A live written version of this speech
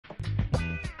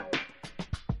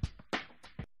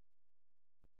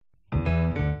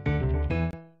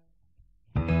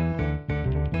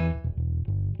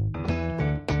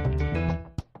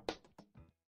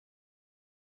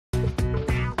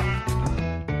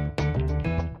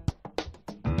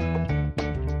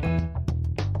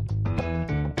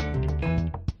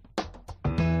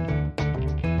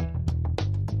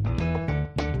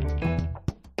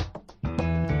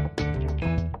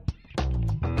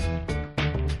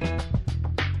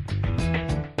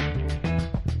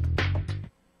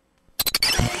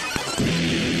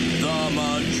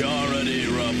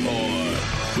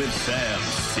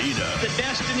the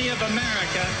destiny of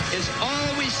America is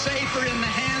always safer in the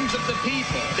hands of the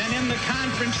people than in the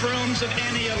conference rooms of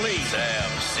any elite. Sam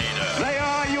Seder. They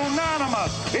are unanimous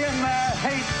in their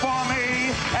hate for me,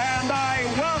 and I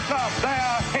welcome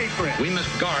their hatred. We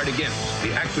must guard against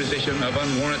the acquisition of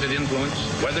unwarranted influence,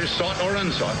 whether sought or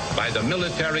unsought, by the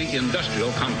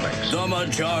military-industrial complex. The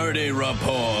Majority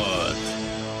Report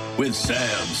with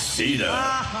Sam Seder.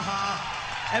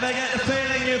 Ever get the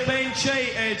feeling you've been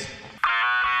cheated?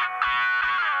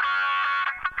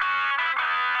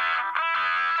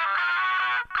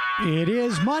 It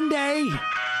is Monday,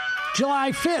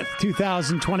 July 5th,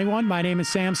 2021. My name is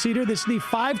Sam Seder. This is the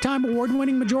five-time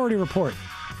award-winning Majority Report.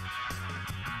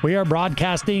 We are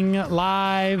broadcasting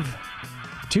live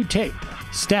to tape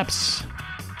steps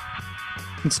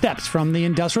from the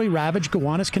industrially ravaged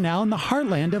Gowanus Canal in the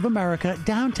heartland of America,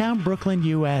 downtown Brooklyn,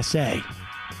 USA.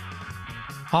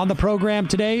 On the program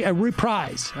today, a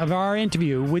reprise of our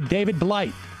interview with David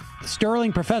Blight, the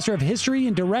Sterling Professor of History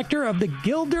and Director of the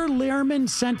Gilder Lehrman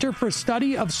Center for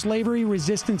Study of Slavery,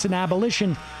 Resistance, and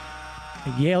Abolition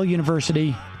at Yale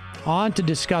University, on to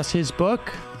discuss his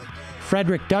book,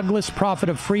 Frederick Douglass, Prophet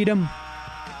of Freedom,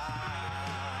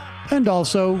 and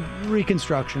also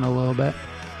Reconstruction a little bit.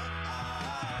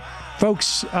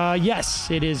 Folks, yes,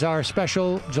 it is our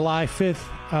special July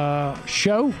 5th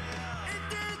show.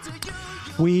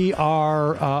 We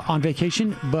are on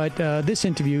vacation, but this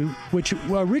interview, which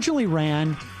originally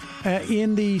ran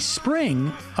in the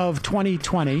spring of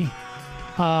 2020,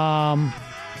 can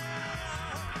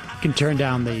turn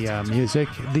down the music.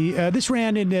 This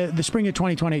ran in the spring of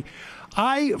 2020.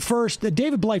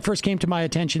 David Blight first came to my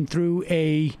attention through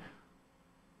a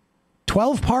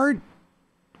 12-part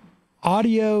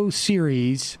audio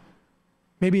series,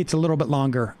 maybe it's a little bit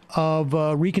longer, of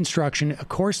Reconstruction, a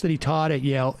course that he taught at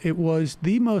Yale. It was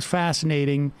the most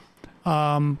fascinating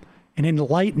and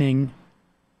enlightening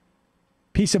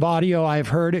piece of audio I've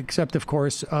heard, except, of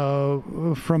course,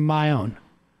 from my own.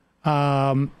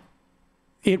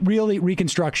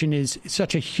 Reconstruction is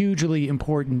such a hugely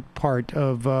important part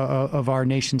of our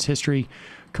nation's history,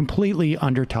 completely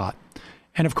undertaught.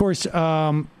 And, of course,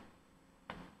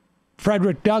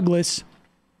 Frederick Douglass,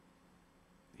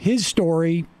 his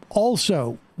story,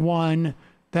 also one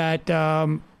that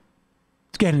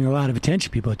it's getting a lot of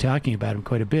attention. People are talking about him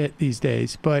quite a bit these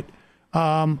days. But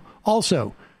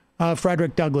also,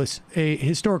 Frederick Douglass, a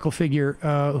historical figure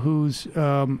who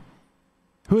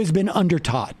has been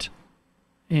undertaught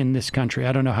in this country.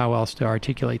 I don't know how else to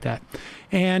articulate that.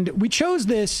 And we chose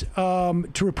this to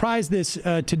reprise this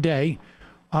today.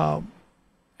 Em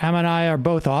and I are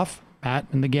both off. Matt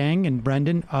and the gang and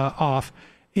Brendan off.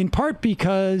 In part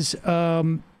because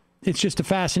it's just a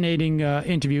fascinating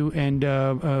interview, and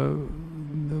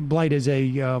Blight is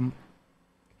a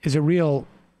real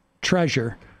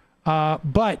treasure.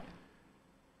 But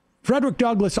Frederick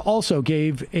Douglass also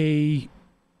gave a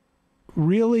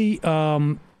really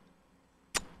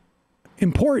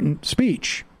important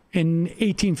speech in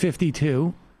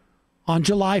 1852 on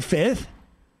July 5th.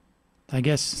 I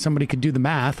guess somebody could do the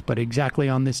math, but exactly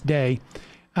on this day.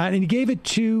 And he gave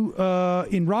it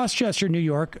in Rochester, New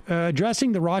York,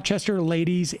 addressing the Rochester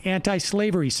Ladies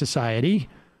Anti-Slavery Society.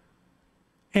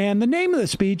 And the name of the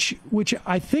speech, which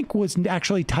I think was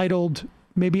actually titled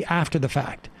maybe after the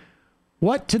fact,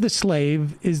 "What to the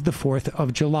Slave is the 4th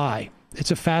of July."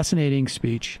 It's a fascinating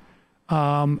speech.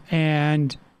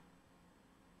 And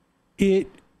it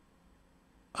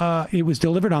was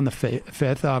delivered on the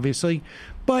 5th, obviously.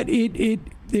 But it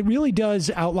really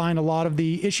does outline a lot of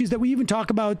the issues that we even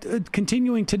talk about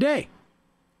continuing today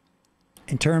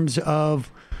in terms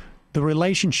of the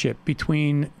relationship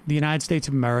between the United States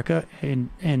of America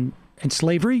and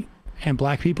slavery and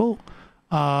black people.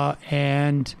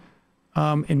 And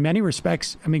in many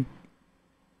respects, I mean,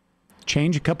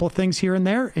 change a couple of things here and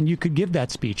there, and you could give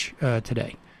that speech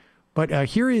today. But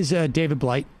here is David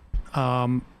Blight.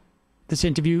 This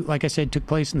interview, like I said, took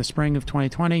place in the spring of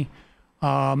 2020.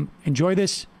 Enjoy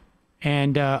this,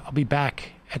 and I'll be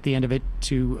back at the end of it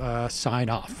to sign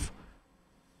off.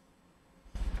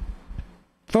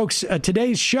 Folks,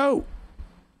 today's show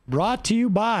brought to you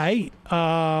by,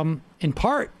 in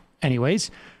part, anyways,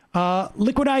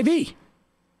 Liquid IV.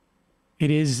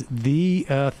 It is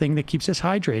the thing that keeps us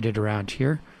hydrated around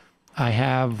here. I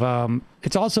have,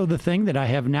 it's also the thing that I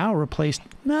have now replaced,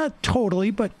 not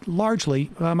totally, but largely,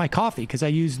 my coffee, because I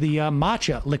use the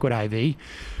matcha Liquid IV.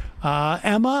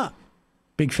 Emma,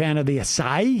 big fan of the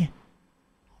acai,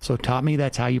 also taught me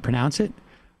that's how you pronounce it.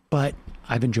 But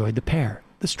I've enjoyed the pear,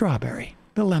 the strawberry,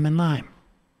 the lemon lime.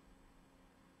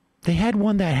 They had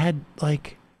one that had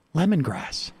like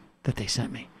lemongrass that they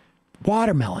sent me,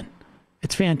 watermelon,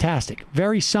 It's fantastic.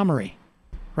 Very summery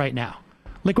right now.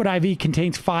 Liquid IV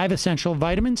contains 5 essential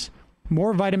vitamins,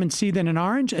 more vitamin C than an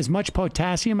orange, as much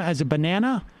potassium as a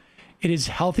banana. It is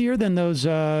healthier than those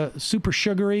super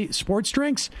sugary sports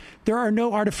drinks. There are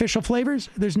no artificial flavors.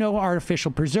 There's no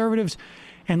artificial preservatives,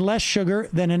 and less sugar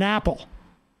than an apple.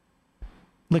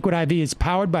 Liquid IV is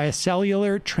powered by a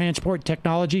cellular transport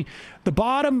technology. The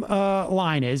bottom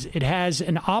line is it has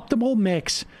an optimal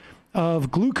mix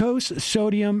of glucose,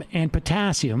 sodium, and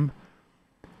potassium,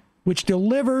 which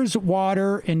delivers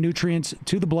water and nutrients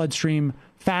to the bloodstream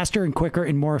faster and quicker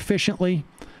and more efficiently,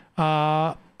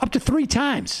 up to 3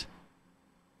 times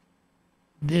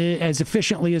as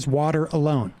efficiently as water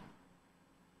alone.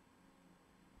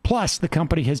 Plus, the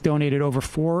company has donated over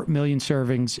 4 million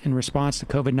servings in response to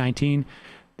COVID-19.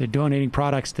 They're donating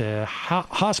products to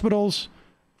hospitals,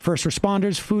 first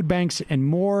responders, food banks, and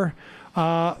more.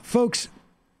 Folks,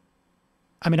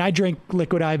 I mean, I drink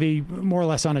Liquid IV more or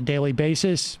less on a daily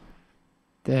basis.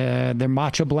 Their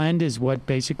matcha blend is what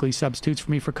basically substitutes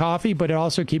for me for coffee, but it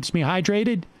also keeps me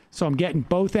hydrated. So I'm getting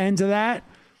both ends of that.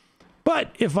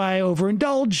 But if I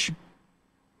overindulge,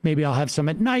 maybe I'll have some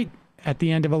at night at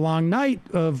the end of a long night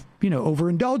of,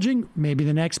 overindulging, maybe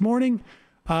the next morning.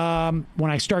 When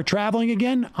I start traveling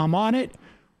again, I'm on it.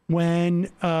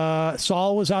 When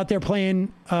Saul was out there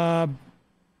playing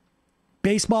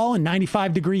baseball in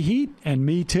 95-degree heat, and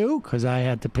me too, because I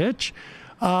had to pitch,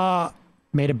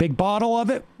 made a big bottle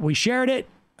of it. We shared it.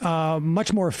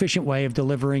 Much more efficient way of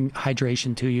delivering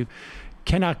hydration to you.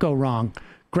 Cannot go wrong.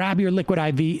 Grab your Liquid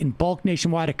IV in bulk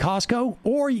nationwide at Costco,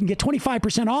 or you can get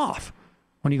 25% off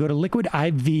when you go to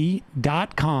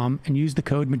liquidiv.com and use the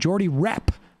code MajorityRep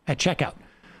at checkout.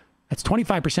 That's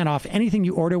 25% off anything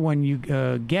you order when you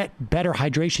get better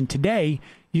hydration today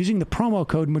using the promo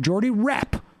code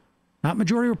MajorityRep. Not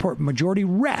Majority Report,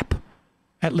 MajorityRep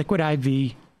at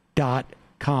liquidiv.com.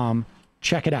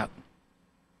 Check it out.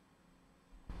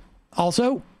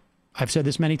 Also, I've said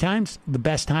this many times, the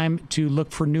best time to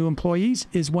look for new employees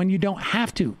is when you don't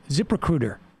have to.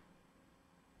 ZipRecruiter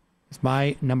is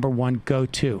my number one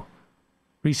go-to.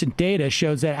 Recent data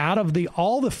shows that out of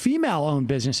all the female-owned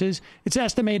businesses, it's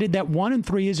estimated that 1 in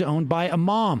 3 is owned by a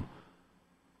mom.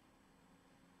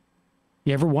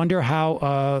 You ever wonder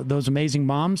how those amazing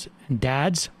moms and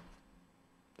dads,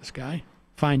 this guy,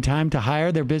 find time to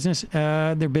hire their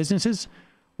businesses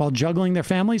while juggling their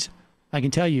families? I can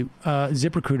tell you,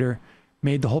 ZipRecruiter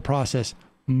made the whole process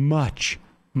much,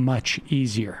 much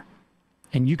easier.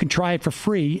 And you can try it for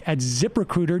free at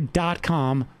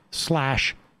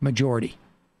ZipRecruiter.com/majority.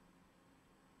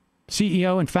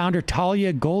 CEO and founder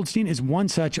Talia Goldstein is one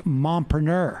such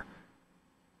mompreneur.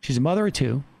 She's a mother of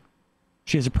 2.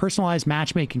 She has a personalized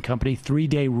matchmaking company,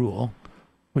 3-Day Rule,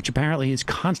 which apparently is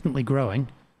constantly growing.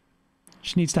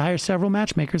 She needs to hire several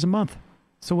matchmakers a month.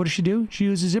 So what does she do? She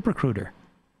uses ZipRecruiter.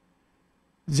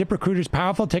 ZipRecruiter's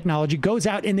powerful technology goes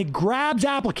out and it grabs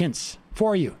applicants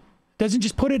for you. It doesn't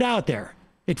just put it out there.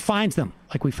 It finds them,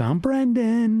 like we found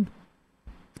Brendan.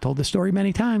 I've told this story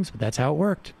many times, but that's how it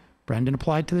worked. Brendan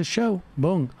applied to the show.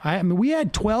 Boom. I mean, we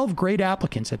had 12 great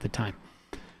applicants at the time.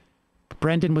 But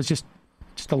Brendan was just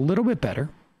a little bit better.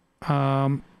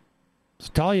 So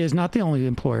Talia is not the only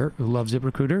employer who loves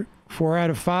ZipRecruiter. 4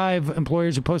 out of 5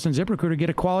 employers who post on ZipRecruiter get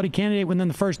a quality candidate within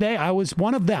the first day. I was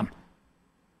one of them.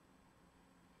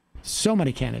 So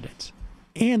many candidates.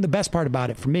 And the best part about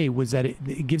it for me was that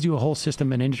it gives you a whole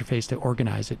system and interface to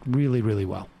organize it really, really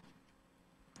well.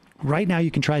 Right now, you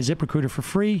can try ZipRecruiter for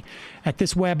free at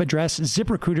this web address,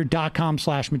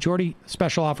 ZipRecruiter.com/majority.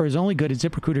 Special offer is only good at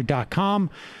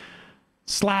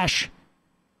ZipRecruiter.com/majority,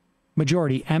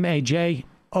 MAJORITY.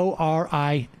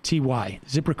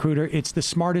 ZipRecruiter, it's the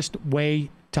smartest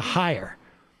way to hire.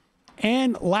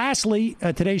 And lastly,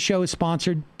 today's show is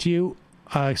sponsored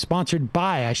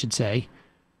by, I should say,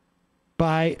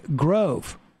 by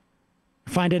Grove.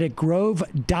 Find it at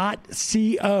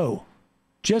grove.co.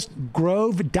 Just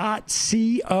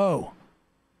grove.co.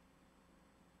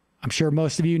 I'm sure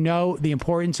most of you know the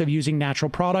importance of using natural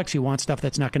products. You want stuff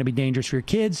that's not going to be dangerous for your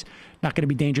kids, not going to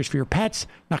be dangerous for your pets,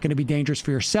 not going to be dangerous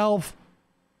for yourself.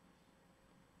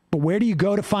 But where do you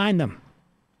go to find them?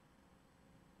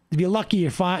 If you're lucky,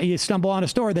 you stumble on a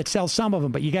store that sells some of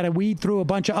them, but you got to weed through a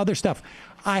bunch of other stuff.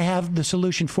 I have the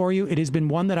solution for you. It has been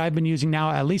one that I've been using now,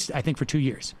 at least I think for 2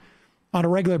 years, on a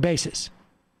regular basis.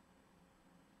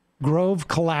 Grove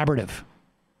Collaborative.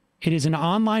 It is an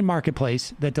online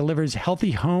marketplace that delivers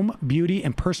healthy home, beauty,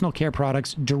 and personal care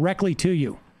products directly to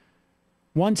you.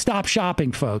 One-stop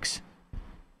shopping, folks.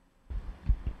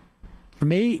 For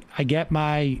me, I get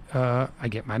my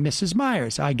Mrs.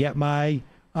 Myers. I get my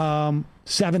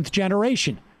 7th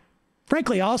generation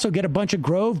frankly, I also get a bunch of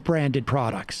Grove branded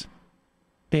products.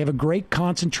 They have a great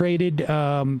concentrated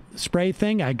spray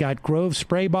thing. I got Grove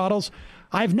spray bottles.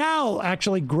 I've now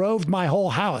actually Groved my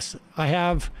whole house. They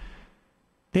have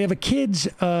a kid's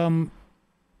hand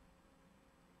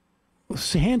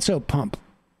soap pump,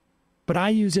 but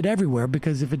I use it everywhere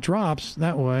because if it drops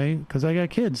that way, because I got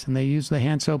kids and they use the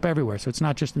hand soap everywhere. So it's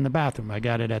not just in the bathroom. I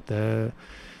got it at the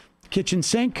kitchen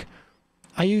sink.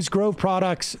 I use Grove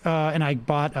products and I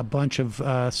bought a bunch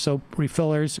of soap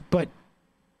refillers, but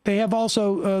they have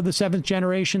also the 7th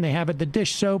generation. They have it, the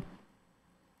dish soap.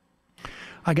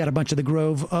 I got a bunch of the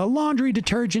Grove laundry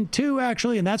detergent too,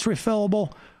 actually, and that's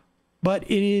refillable. But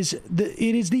it is the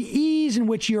ease in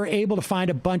which you're able to find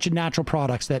a bunch of natural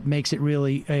products that makes it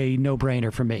really a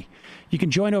no-brainer for me. You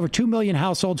can join over 2 million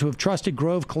households who have trusted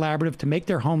Grove Collaborative to make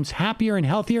their homes happier and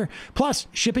healthier. Plus,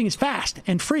 shipping is fast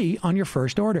and free on your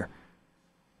first order.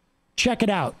 Check it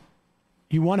out.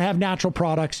 You want to have natural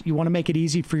products. You want to make it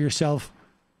easy for yourself.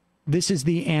 This is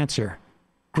the answer.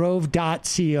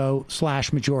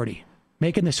 Grove.co/majority.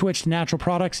 Making the switch to natural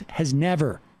products has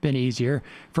never been easier.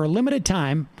 For a limited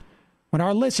time, when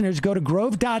our listeners go to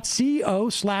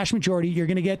grove.co/majority, you're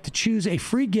going to get to choose a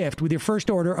free gift with your first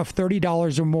order of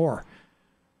 $30 or more.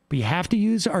 But you have to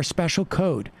use our special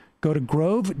code. Go to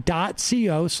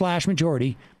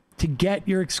grove.co/majority to get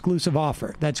your exclusive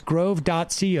offer. That's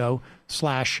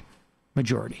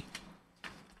grove.co/majority.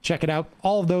 Check it out.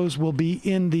 All of those will be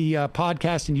in the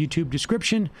podcast and YouTube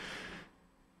description.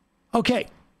 Okay.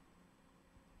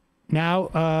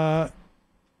 Now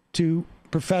to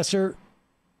Professor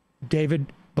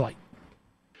David Blight.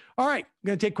 All right. I'm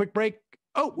going to take a quick break.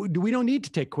 Oh, we don't need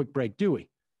to take a quick break, do we?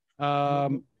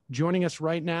 Joining us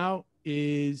right now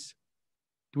is,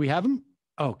 do we have him?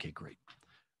 Okay, great.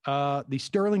 The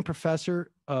Sterling Professor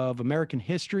of American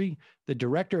History, the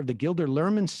Director of the Gilder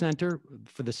Lehrman Center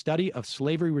for the Study of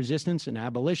Slavery Resistance and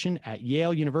Abolition at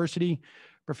Yale University,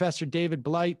 Professor David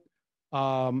Blight,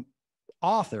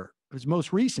 author, his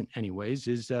most recent anyways,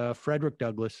 is Frederick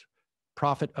Douglass,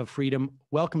 Prophet of Freedom.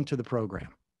 Welcome to the program.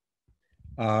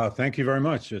 Thank you very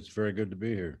much. It's very good to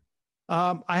be here.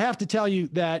 I have to tell you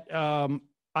that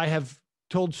I have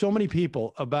told so many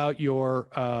people about your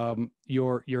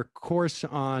course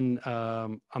on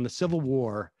the Civil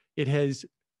War. It has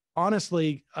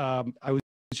honestly, I was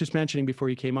just mentioning before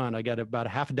you came on, I got about a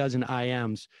half a dozen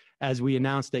IMs as we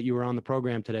announced that you were on the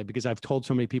program today, because I've told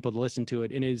so many people to listen to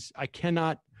it, and I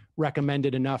cannot recommend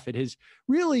it enough. It has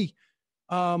really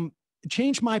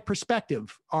changed my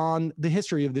perspective on the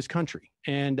history of this country,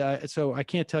 and so I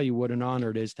can't tell you what an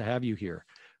honor it is to have you here.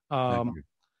 Thank you.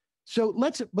 So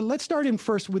let's start in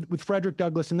first with Frederick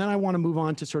Douglass, and then I want to move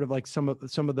on to sort of like some of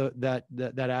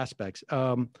that aspects.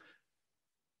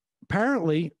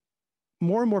 Apparently,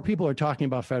 more and more people are talking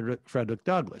about Frederick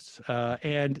Douglass,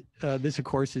 and this, of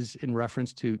course, is in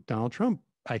reference to Donald Trump.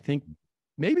 I think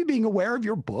maybe being aware of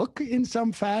your book in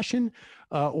some fashion,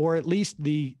 or at least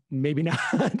maybe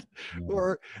not,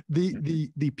 or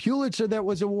the Pulitzer that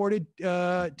was awarded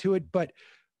to it, but.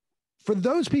 For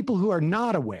those people who are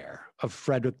not aware of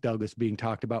Frederick Douglass being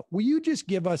talked about, will you just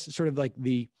give us sort of like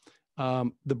the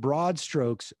broad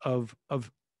strokes of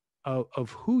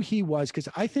who he was? Because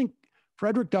I think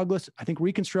Frederick Douglass, I think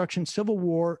Reconstruction, Civil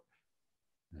War,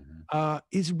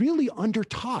 is really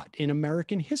undertaught in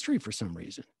American history for some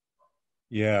reason.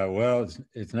 Yeah, well,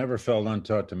 it's never felt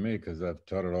untaught to me because I've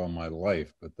taught it all my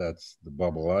life, but that's the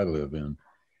bubble I live in.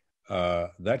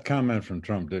 That comment from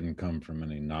Trump didn't come from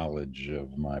any knowledge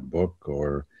of my book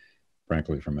or,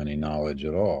 frankly, from any knowledge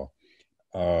at all.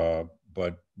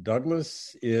 But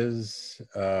Douglass is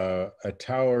a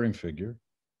towering figure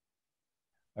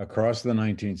across the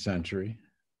 19th century.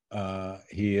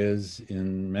 He is,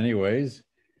 in many ways,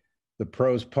 the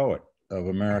prose poet of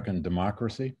American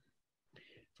democracy.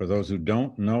 For those who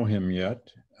don't know him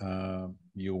yet,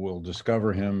 you will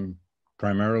discover him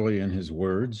primarily in his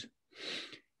words.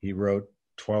 He wrote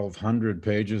 1,200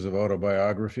 pages of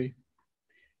autobiography,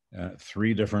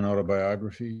 3 different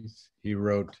autobiographies. He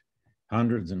wrote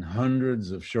hundreds and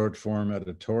hundreds of short form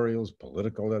editorials,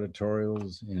 political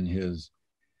editorials in his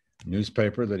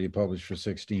newspaper that he published for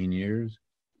 16 years.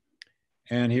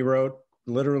 And he wrote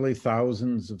literally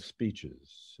thousands of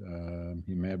speeches.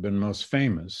 He may have been most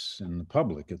famous in the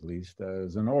public, at least,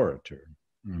 as an orator.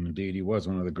 And indeed, he was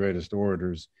one of the greatest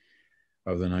orators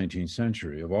of the 19th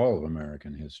century, of all of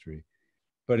American history.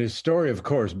 But his story, of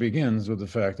course, begins with the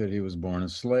fact that he was born a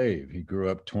slave. He grew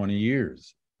up 20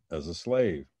 years as a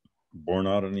slave, born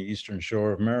out on the eastern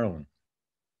shore of Maryland.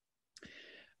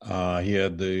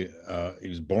 He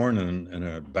was born in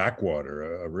a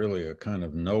backwater, really a kind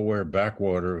of nowhere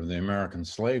backwater of the American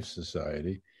Slave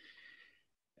Society.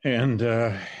 And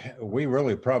we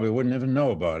really probably wouldn't even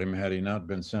know about him had he not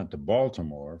been sent to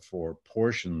Baltimore for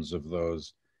portions of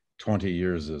those 20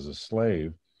 years as a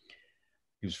slave.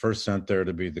 He was first sent there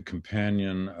to be the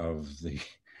companion of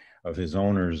his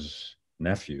owner's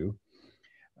nephew.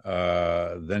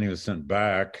 Then he was sent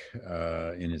back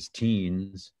in his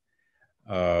teens.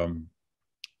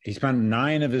 He spent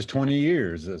 9 of his 20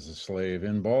 years as a slave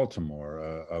in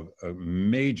Baltimore, a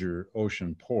major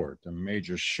ocean port, a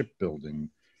major shipbuilding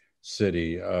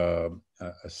city, a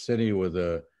city with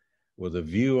a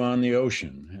view on the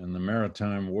ocean and the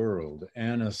maritime world,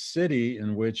 and a city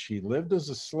in which he lived as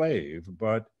a slave,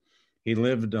 but he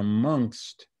lived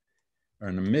amidst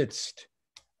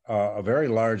a very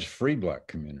large free black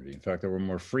community. In fact, there were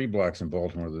more free blacks in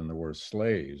Baltimore than there were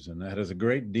slaves. And that has a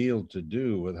great deal to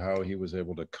do with how he was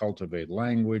able to cultivate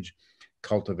language,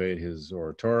 cultivate his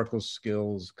oratorical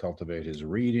skills, cultivate his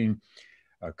reading,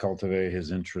 cultivate his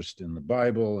interest in the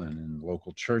Bible and in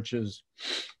local churches,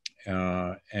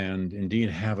 and indeed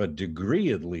have a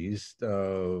degree, at least,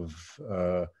 of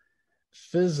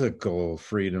physical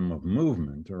freedom of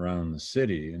movement around the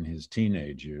city in his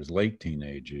teenage years, late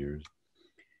teenage years.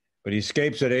 But he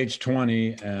escapes at age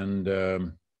 20, and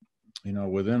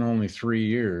within only 3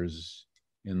 years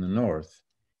in the North,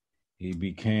 he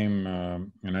became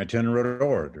an itinerant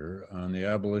orator on the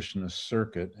abolitionist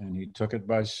circuit, and he took it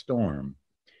by storm.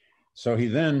 So he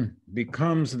then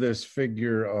becomes this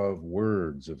figure of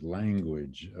words, of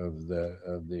language, of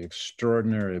the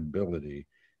extraordinary ability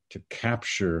to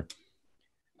capture,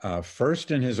 first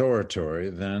in his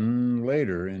oratory, then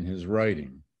later in his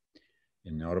writing,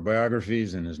 in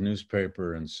autobiographies, in his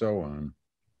newspaper, and so on,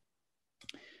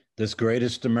 this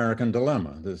greatest American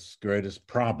dilemma, this greatest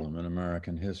problem in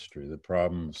American history, the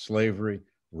problem of slavery,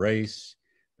 race,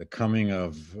 the coming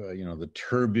of, the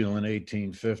turbulent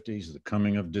 1850s, the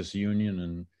coming of disunion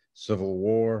and civil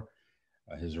war,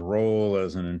 his role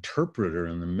as an interpreter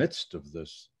in the midst of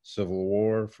this civil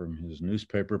war from his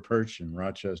newspaper perch in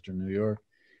Rochester, New York,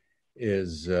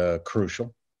 is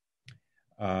crucial.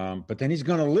 But then he's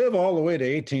going to live all the way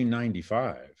to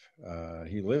 1895.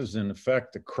 He lives, in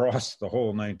effect, across the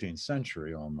whole 19th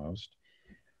century almost.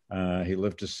 He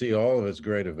lived to see all of its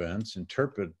great events,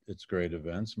 interpret its great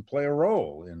events, and play a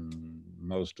role in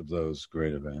most of those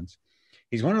great events.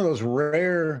 He's one of those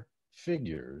rare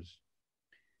figures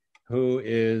who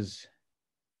is,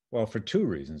 well, for 2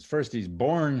 reasons. First, he's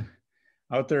born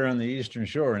out there on the Eastern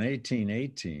Shore in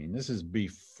 1818. This is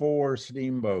before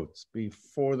steamboats,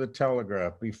 before the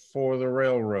telegraph, before the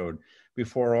railroad,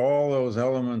 before all those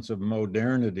elements of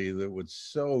modernity that would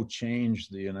so change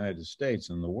the United States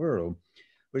and the world.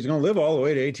 But he's going to live all the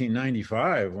way to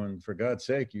 1895 when, for God's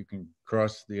sake, you can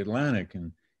cross the Atlantic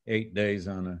in 8 days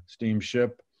on a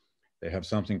steamship. They have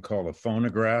something called a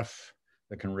phonograph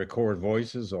that can record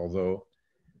voices, although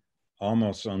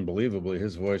almost unbelievably,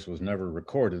 his voice was never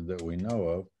recorded that we know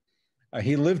of.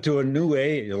 He lived to a new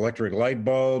age, electric light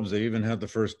bulbs. They even had the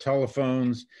first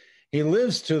telephones. He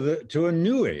lives to a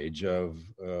new age of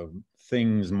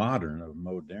things modern, of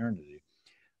modernity.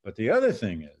 But the other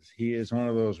thing is, he is one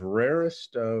of those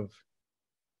rarest of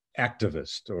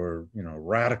activists or,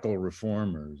 radical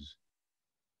reformers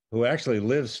who actually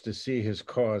lives to see his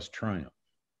cause triumph.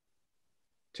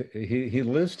 He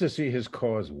lives to see his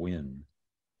cause win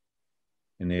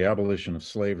in the abolition of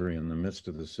slavery in the midst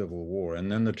of the Civil War,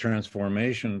 and then the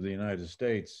transformation of the United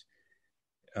States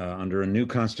under a new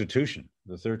Constitution.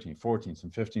 The 13th, 14th,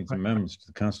 and 15th Amendments to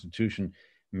the Constitution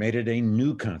made it a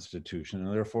new Constitution,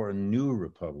 and therefore a new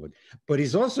republic. But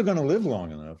he's also going to live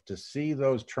long enough to see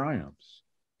those triumphs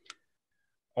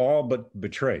all but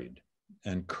betrayed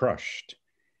and crushed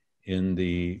in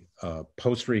the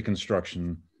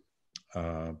post-Reconstruction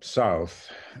South,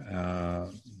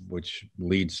 which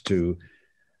leads to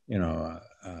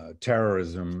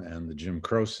terrorism and the Jim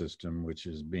Crow system, which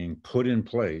is being put in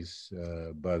place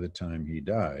by the time he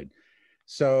died.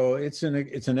 So it's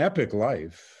an epic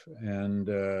life, and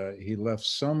he left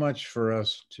so much for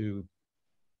us to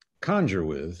conjure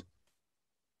with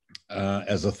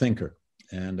as a thinker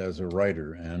and as a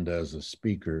writer and as a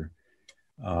speaker.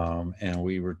 And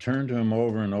we return to him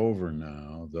over and over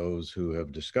now, those who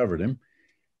have discovered him.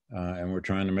 And we're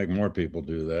trying to make more people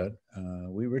do that.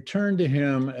 We return to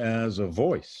him as a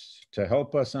voice to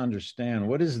help us understand,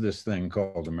 what is this thing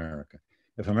called America?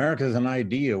 If America is an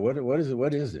idea, what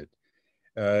is it?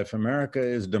 If America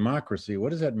is democracy, what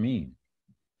does that mean?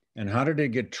 And how did it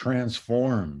get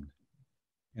transformed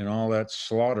in all that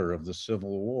slaughter of the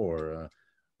Civil War?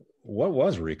 What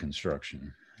was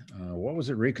Reconstruction? What was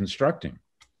it reconstructing?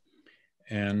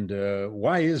 And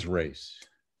why is race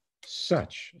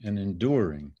such an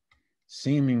enduring,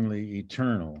 seemingly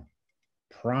eternal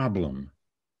problem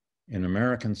in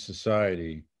American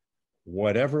society,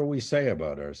 whatever we say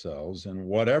about ourselves and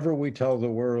whatever we tell the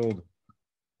world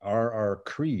are our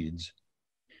creeds,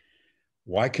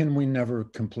 why can we never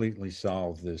completely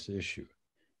solve this issue?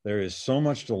 There is so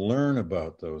much to learn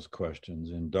about those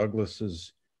questions in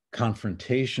Douglass's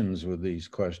confrontations with these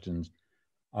questions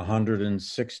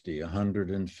 160,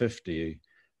 150,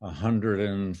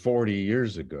 140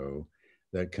 years ago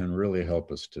that can really help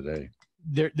us today.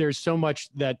 There's so much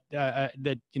that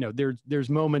there's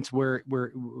moments where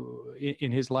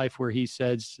in his life where he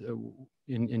says,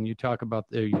 and you talk about,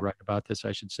 you write about this,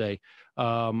 I should say,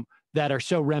 that are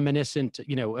so reminiscent.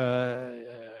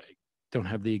 Don't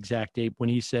have the exact date when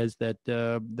he says that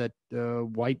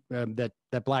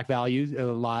black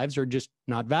lives are just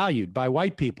not valued by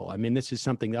white people. I mean, this is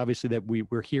something obviously that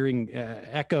we're hearing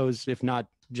echoes, if not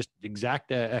just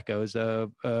exact echoes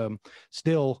of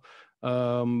still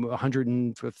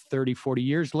 130, 40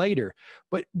 years later.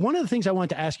 But one of the things I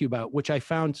wanted to ask you about, which I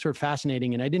found sort of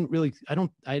fascinating, and I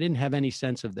didn't have any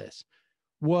sense of this,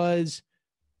 was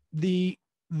the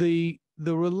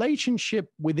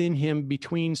relationship within him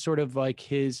between sort of like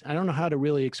his, I don't know how to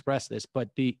really express this, but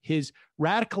his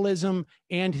radicalism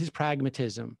and his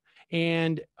pragmatism.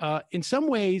 And in some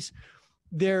ways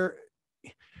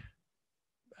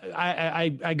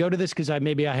I go to this because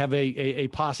maybe I have a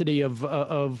paucity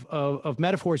of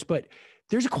metaphors, but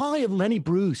there's a quality of Lenny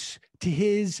Bruce to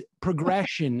his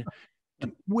progression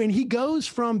when he goes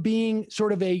from being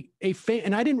sort of and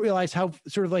I didn't realize how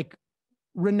sort of like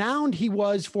renowned he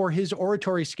was for his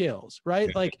oratory skills,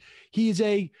 right? Like he's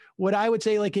what I would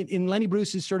say, like in Lenny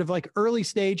Bruce's sort of like early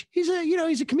stage, he's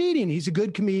a comedian. He's a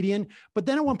good comedian. But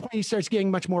then at one point he starts getting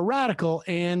much more radical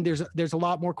and there's a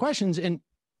lot more questions. And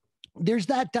there's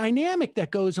that dynamic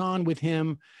that goes on with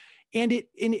him. And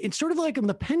it's sort of like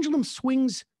the pendulum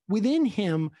swings within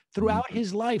him throughout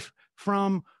his life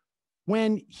from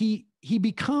when he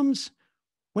has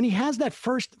that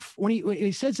first, when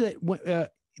he says that,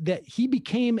 that he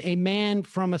became a man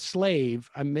from a slave.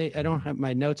 I don't have,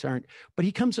 my notes aren't, but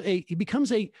he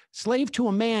becomes a slave to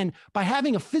a man by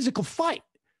having a physical fight.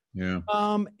 Yeah.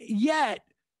 Yet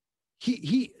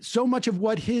he so much of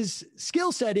what his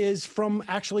skill set is from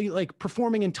actually like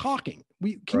performing and talking.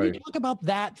 Can you talk about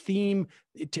that theme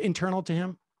internal to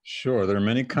him? Sure. There are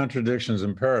many contradictions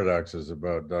and paradoxes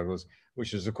about Douglass,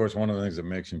 which is, of course, one of the things that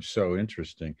makes him so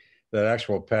interesting. That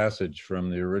actual passage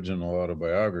from the original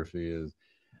autobiography is,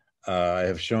 I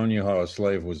have shown you how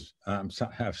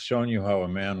have shown you how a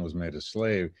man was made a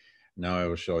slave. Now I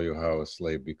will show you how a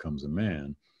slave becomes a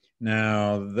man.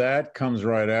 Now that comes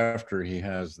right after he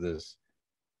has this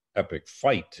epic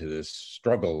fight, this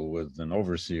struggle with an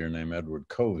overseer named Edward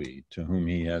Covey, to whom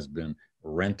he has been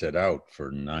rented out for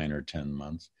 9 or 10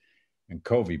 months. And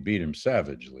Covey beat him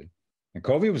savagely. And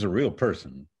Covey was a real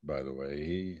person, by the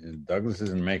way. Douglass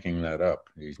isn't making that up.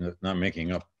 He's not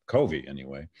making up Covey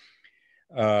anyway.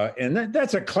 And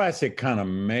that's a classic kind of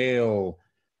male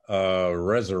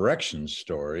resurrection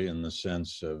story, in the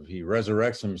sense of he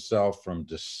resurrects himself from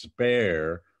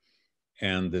despair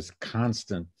and this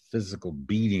constant physical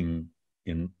beating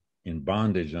in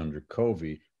bondage under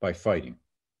Covey by fighting,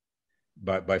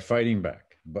 by fighting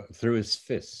back, but through his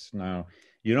fists. Now,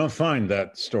 you don't find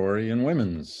that story in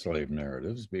women's slave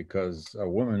narratives, because a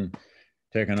woman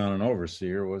taking on an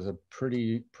overseer was a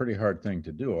pretty hard thing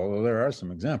to do, although there are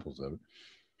some examples of it.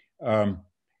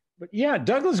 But yeah,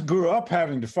 Douglass grew up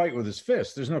having to fight with his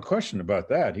fists. There's no question about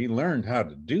that. He learned how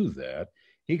to do that.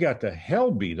 He got the hell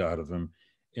beat out of him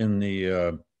in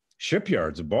the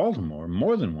shipyards of Baltimore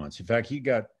more than once. In fact, he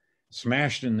got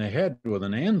smashed in the head with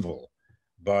an anvil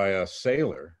by a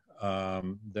sailor.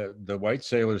 The white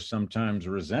sailors sometimes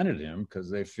resented him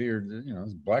because they feared,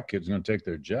 this black kid's going to take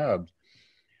their jobs.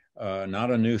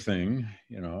 Not a new thing.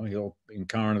 He'll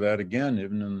encounter that again,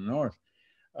 even in the North.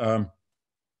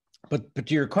 But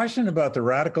to your question about the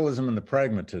radicalism and the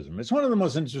pragmatism, it's one of the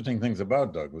most interesting things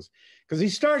about Douglass, because he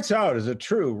starts out as a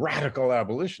true radical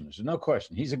abolitionist. There's no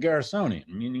question. He's a Garrisonian,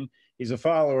 meaning he's a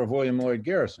follower of William Lloyd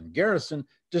Garrison. Garrison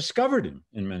discovered him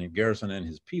Garrison and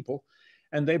his people,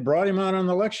 and they brought him out on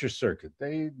the lecture circuit.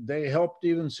 They helped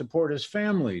even support his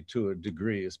family to a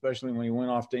degree, especially when he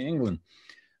went off to England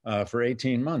for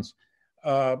 18 months.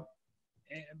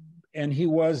 And he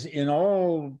was in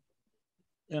all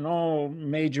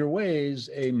major ways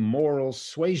a moral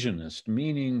suasionist,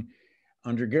 meaning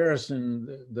under Garrison,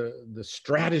 the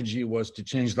strategy was to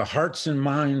change the hearts and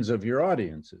minds of your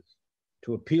audiences,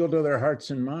 to appeal to their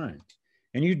hearts and minds.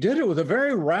 And you did it with a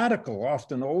very radical,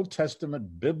 often Old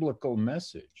Testament biblical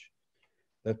message.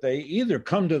 that they either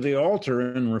come to the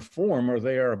altar and reform or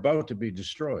they are about to be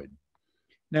destroyed.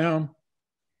 Now,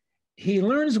 he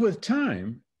learns with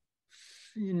time,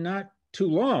 not too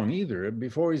long either,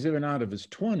 before he's even out of his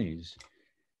 20s,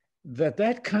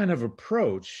 that kind of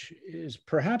approach is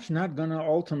perhaps not going to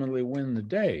ultimately win the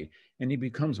day. And he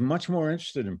becomes much more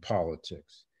interested in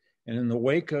politics. And in the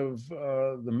wake of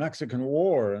the Mexican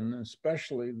War, and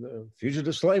especially the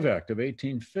Fugitive Slave Act of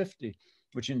 1850,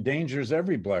 which endangers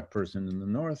every Black person in the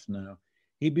North now,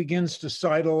 he begins to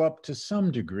sidle up to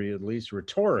some degree, at least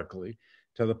rhetorically,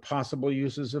 to the possible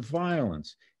uses of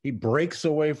violence. He breaks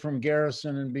away from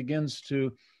Garrison and begins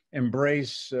to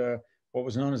embrace what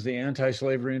was known as the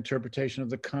anti-slavery interpretation of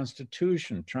the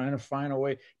Constitution, trying to find a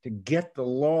way to get the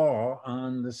law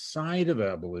on the side of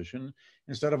abolition,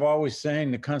 instead of always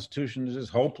saying the Constitution is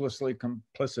hopelessly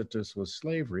complicitous with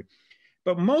slavery.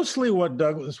 But mostly what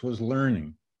Douglass was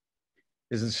learning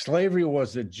is that slavery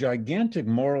was a gigantic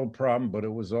moral problem, but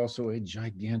it was also a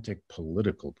gigantic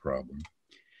political problem,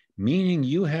 meaning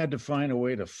you had to find a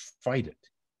way to fight it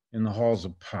in the halls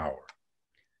of power.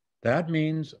 That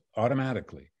means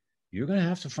automatically, you're going to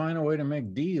have to find a way to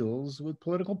make deals with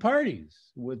political parties,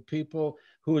 with people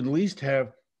who at least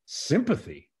have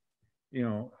sympathy,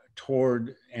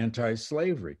 toward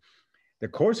anti-slavery. The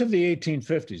course of the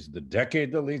 1850s, the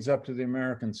decade that leads up to the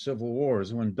American Civil War,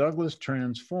 is when Douglass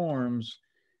transforms,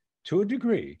 to a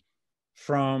degree,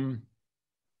 from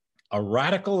a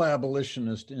radical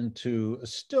abolitionist into a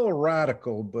still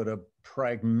radical, but a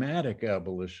pragmatic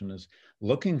abolitionist,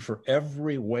 looking for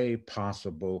every way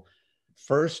possible,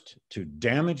 first to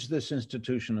damage this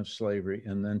institution of slavery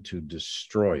and then to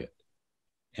destroy it.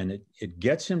 And it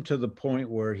gets him to the point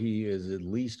where he is at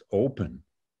least open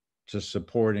to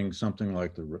supporting something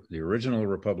like the original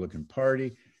Republican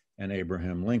Party and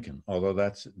Abraham Lincoln, although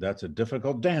that's a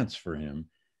difficult dance for him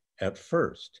at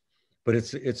first. But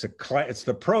it's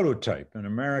the prototype in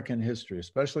American history,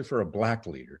 especially for a Black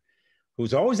leader,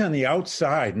 who's always on the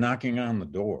outside knocking on the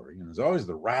door. There's always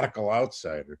the radical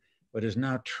outsider, but is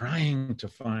now trying to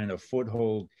find a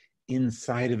foothold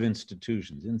inside of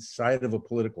institutions, inside of a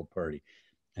political party,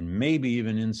 and maybe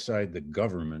even inside the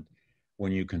government,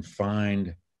 when you can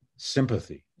find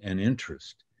sympathy and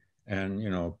interest and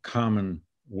common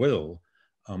will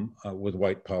with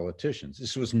white politicians.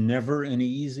 This was never an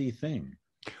easy thing.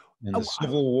 And the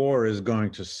Civil War is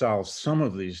going to solve some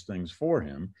of these things for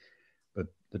him, but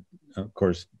of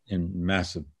course, in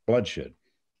massive bloodshed.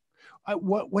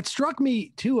 What struck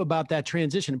me too about that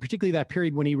transition, particularly that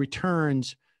period when he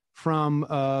returns from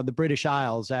the British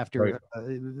Isles after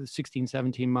 16,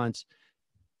 17 months,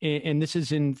 and this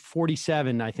is in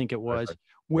 47, I think it was,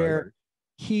 where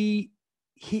he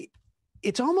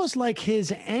it's almost like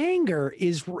his anger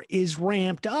is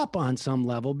ramped up on some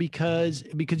level because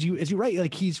you, as you write,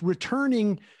 like he's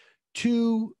returning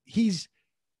to, he's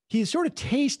sort of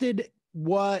tasted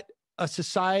what a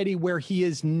society where he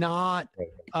is not,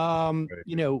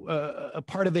 a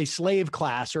part of a slave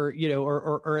class or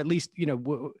at least,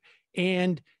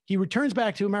 and he returns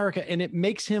back to America, and it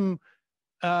makes him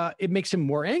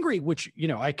more angry, which,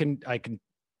 I can,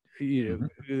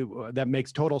 that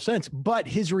makes total sense. But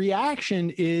his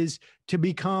reaction is to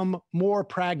become more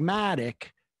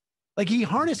pragmatic. Like he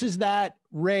harnesses that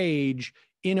rage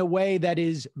in a way that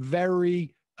is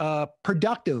very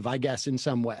productive, I guess, in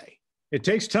some way. It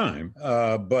takes time,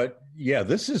 but yeah,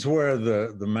 this is where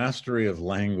the mastery of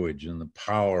language and the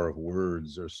power of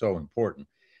words are so important,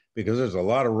 because there's a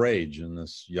lot of rage in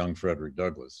this young Frederick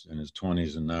Douglass in his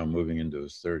 20s and now moving into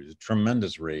his 30s,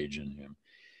 tremendous rage in him.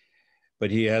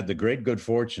 But he had the great good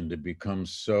fortune to become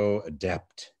so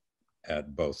adept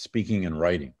at both speaking and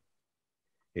writing.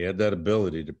 He had that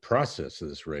ability to process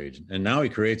this rage. And now he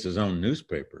creates his own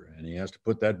newspaper, and he has to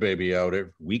put that baby out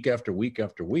week after week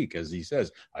after week. As he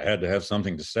says, I had to have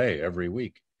something to say every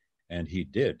week. And he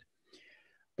did.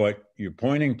 But you're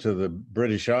pointing to the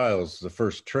British Isles, the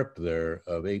first trip there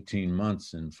of 18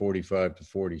 months in 45 to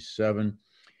 47.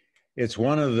 It's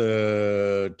one of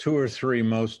the 2 or 3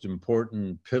 most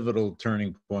important pivotal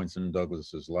turning points in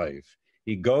Douglass's life.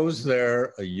 He goes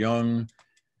there a young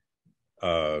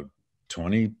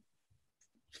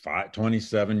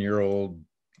 27-year-old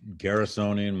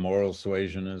Garrisonian moral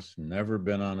suasionist, never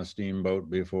been on a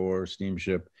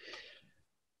steamship.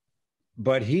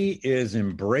 But he is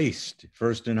embraced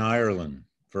first in Ireland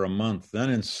for a month, then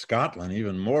in Scotland,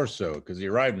 even more so, because he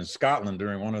arrived in Scotland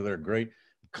during one of their great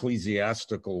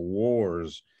ecclesiastical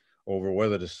wars over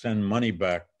whether to send money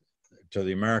back to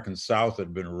the American South that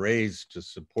had been raised to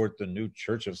support the new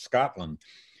Church of Scotland.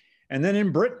 And then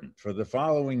in Britain for the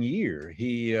following year,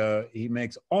 he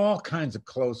makes all kinds of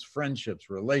close friendships,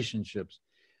 relationships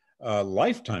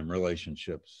lifetime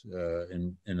relationships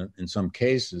in some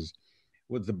cases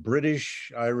with the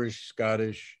British, Irish,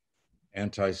 Scottish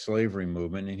anti-slavery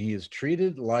movement, and he is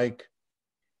treated like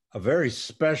a very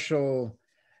special.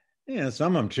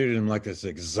 Some of them treated him like this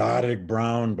exotic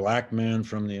brown black man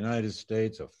from the United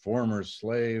States, a former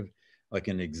slave, like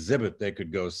an exhibit they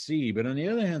could go see. But on the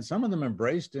other hand, some of them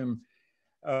embraced him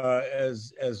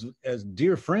as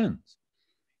dear friends,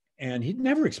 and he'd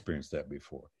never experienced that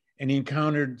before. And he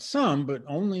encountered some, but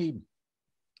only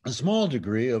a small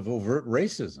degree of overt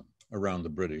racism around the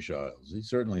British Isles. He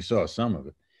certainly saw some of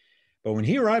it. But when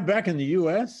he arrived back in the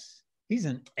U.S., he's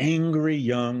an angry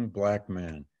young black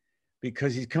man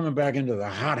because he's coming back into the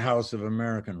hothouse of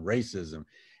American racism.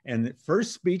 And the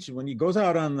first speech, when he goes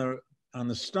out on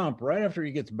the stump, right after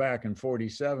he gets back in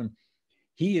 47,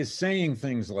 he is saying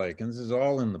things like, and this is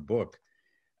all in the book,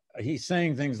 he's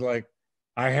saying things like,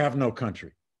 I have no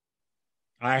country.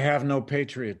 I have no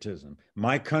patriotism.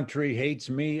 My country hates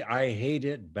me. I hate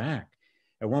it back.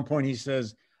 At one point he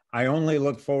says, I only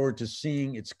look forward to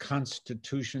seeing its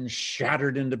constitution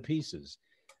shattered into pieces.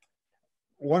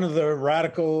 One of the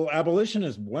radical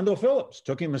abolitionists, Wendell Phillips,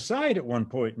 took him aside at one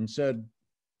point and said,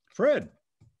 Fred,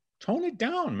 tone it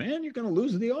down, man. You're going to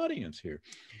lose the audience here.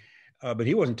 But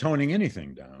he wasn't toning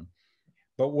anything down.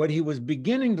 But what he was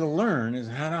beginning to learn is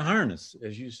how to harness,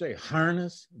 as you say,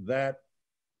 harness that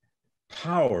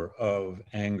power of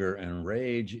anger and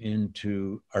rage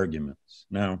into arguments.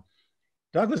 Now,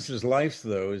 Douglass's life,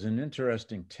 though, is an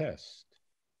interesting test,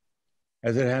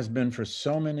 as it has been for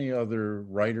so many other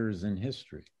writers in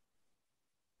history.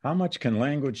 How much can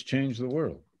language change the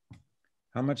world?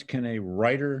 How much can a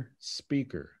writer,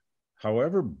 speaker,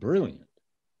 however brilliant,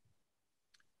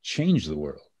 change the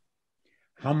world?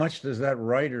 How much does that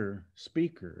writer,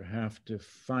 speaker have to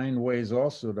find ways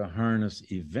also to harness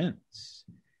events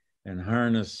and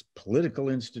harness political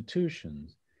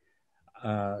institutions,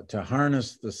 to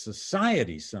harness the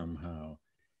society somehow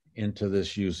into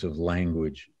this use of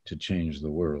language to change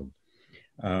the world?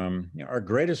 Our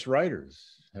greatest writers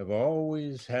have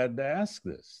always had to ask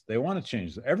this. They want to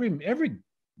change. Every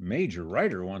major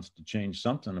writer wants to change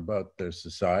something about their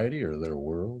society or their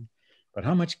world, but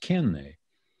how much can they?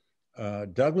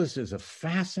 Douglass is a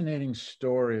fascinating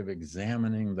story of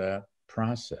examining that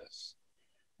process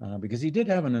because he did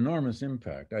have an enormous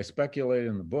impact. I speculate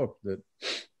in the book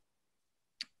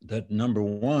that number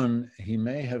one, he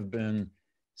may have been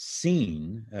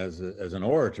seen as an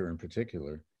orator in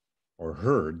particular, or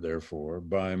heard, therefore,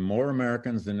 by more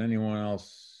Americans than anyone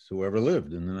else who ever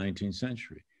lived in the 19th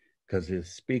century, because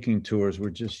his speaking tours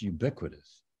were just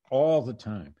ubiquitous all the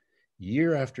time,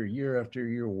 year after year after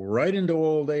year, right into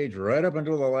old age, right up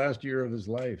until the last year of his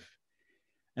life.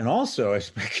 And also, I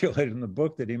speculate in the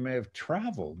book that he may have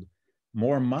traveled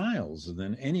more miles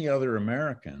than any other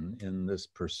American in this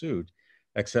pursuit,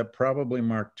 except probably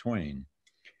Mark Twain.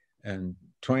 And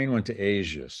Twain went to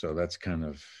Asia, so that's kind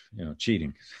of,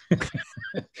 cheating.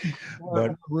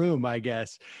 But room, I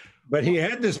guess. But he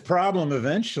had this problem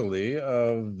eventually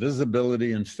of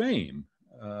visibility and fame,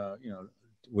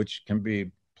 which can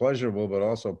be pleasurable, but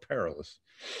also perilous.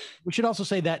 We should also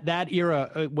say that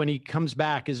era, when he comes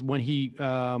back, is when he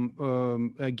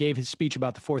gave his speech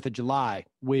about the 4th of July,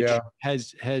 which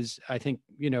has I think,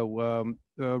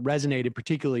 resonated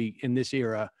particularly in this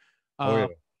era.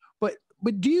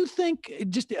 But do you think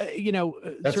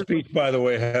that speech, by the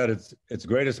way, had its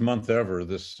greatest month ever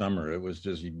this summer. It was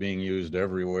just being used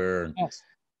everywhere. And yes.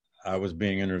 I was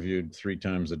being interviewed 3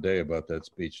 times a day about that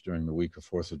speech during the week of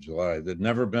 4th of July. There'd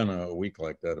never been a week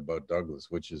like that about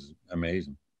Douglass, which is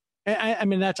amazing. I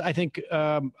mean, that's, I think,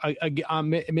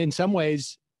 in some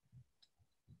ways,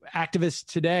 activists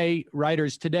today,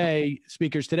 writers today,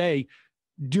 speakers today,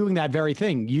 doing that very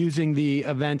thing, using the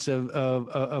events of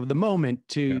the moment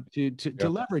to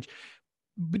leverage.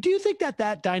 But do you think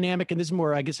that dynamic, and this is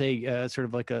more, I guess, a sort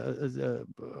of like a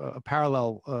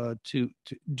parallel to,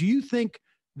 do you think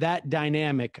that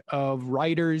dynamic of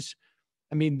writers,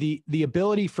 I mean, the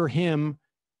ability for him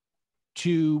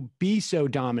to be so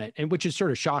dominant, and which is sort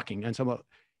of shocking, and some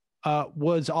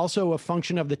was also a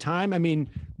function of the time? I mean,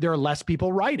 there are less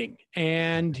people writing,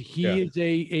 and he is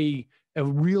a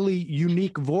really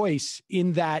unique voice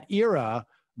in that era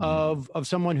of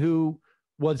someone who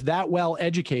was that well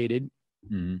educated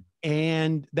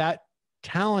and that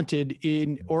talented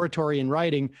in oratory and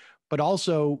writing, but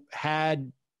also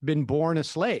had been born a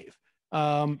slave.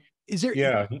 Is there?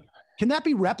 Yeah. Can that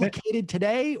be replicated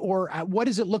today, or what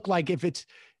does it look like if it's?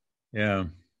 Yeah.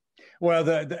 Well,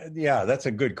 that's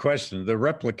a good question. The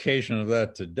replication of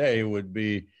that today would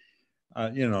be,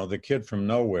 the kid from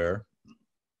nowhere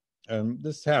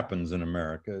this happens in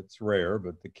America. It's rare,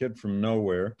 but the kid from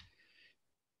nowhere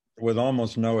with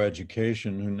almost no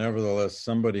education who nevertheless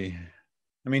somebody,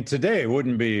 I mean, today it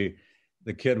wouldn't be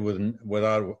the kid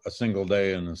without a single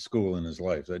day in a school in his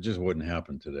life. That just wouldn't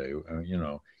happen today.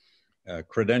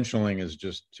 Credentialing is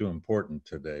just too important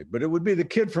today. But it would be the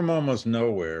kid from almost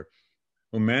nowhere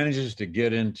who manages to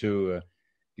get to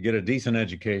get a decent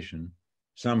education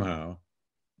somehow.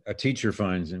 A teacher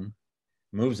finds him,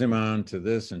 moves him on to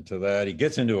this and to that. He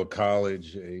gets into a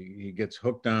college. He gets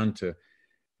hooked on to,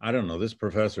 I don't know, this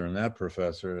professor and that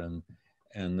professor, and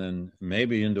then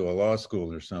maybe into a law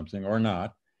school or something, or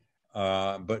not.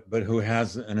 But who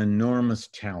has an enormous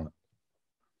talent,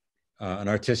 an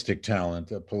artistic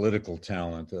talent, a political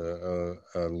talent, a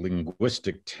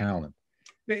linguistic talent.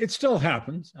 It still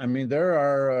happens. I mean, there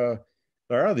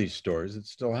are these stories that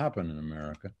still happen in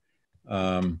America.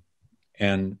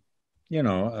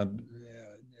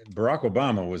 Barack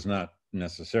Obama was not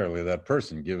necessarily that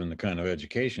person, given the kind of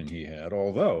education he had,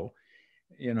 although,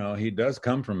 he does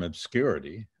come from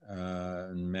obscurity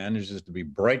and manages to be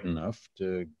bright enough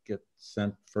to get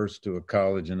sent first to a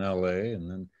college in LA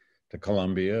and then to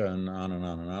Columbia and on and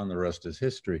on and on. The rest is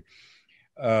history.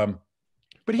 But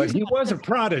he was a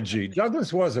prodigy.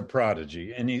 Douglass was a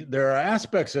prodigy. And there are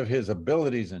aspects of his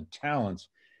abilities and talents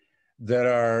that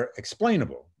are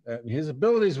explainable. His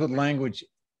abilities with language,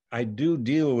 I do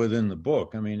deal with in the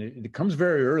book. I mean, it comes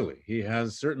very early. He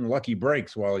has certain lucky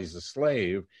breaks while he's a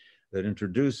slave that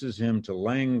introduces him to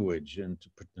language and to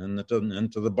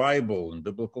the Bible and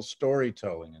biblical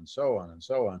storytelling and so on and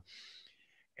so on.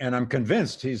 And I'm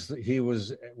convinced he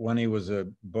was when he was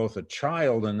both a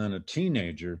child and then a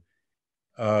teenager,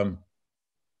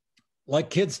 like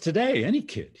kids today, any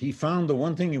kid, he found the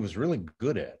one thing he was really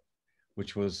good at,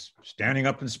 which was standing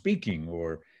up and speaking,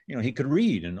 or he could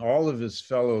read, and all of his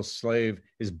fellow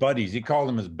his buddies, he called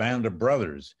them his band of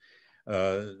brothers,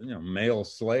 male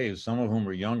slaves, some of whom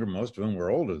were younger, most of whom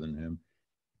were older than him.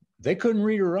 They couldn't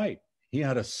read or write. He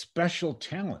had a special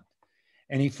talent,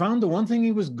 and he found the one thing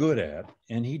he was good at,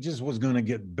 and he just was going to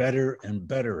get better and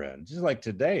better at it. Just like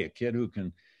today, a kid who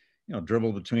can,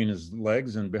 dribble between his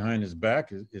legs and behind his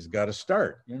back is got to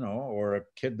start, or a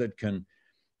kid that can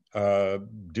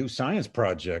do science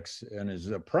projects and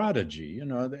is a prodigy.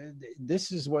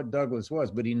 This is what Douglass was,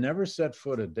 but he never set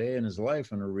foot a day in his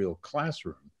life in a real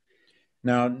classroom.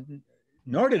 Now,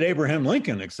 nor did Abraham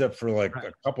Lincoln, except for a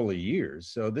couple of years.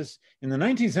 So in the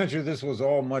 19th century, this was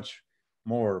all much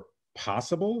more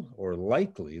possible or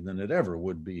likely than it ever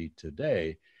would be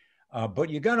today. But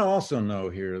you got to also know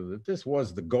here that this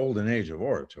was the golden age of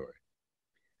oratory.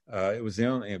 It was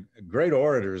great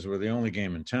orators were the only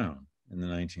game in town in the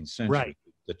 19th century. Right.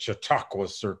 The Chautauqua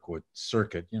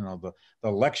circuit, the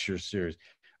lecture series.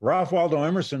 Ralph Waldo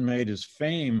Emerson made his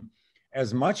fame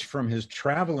as much from his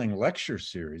traveling lecture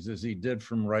series as he did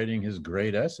from writing his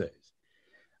great essays.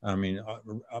 I mean,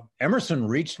 Emerson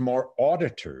reached more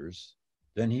auditors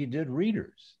than he did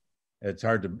readers. It's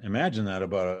hard to imagine that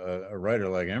about a writer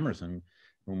like Emerson,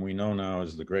 whom we know now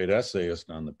as the great essayist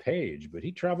on the page, but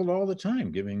he traveled all the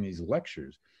time giving these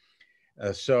lectures.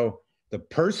 So the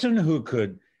person who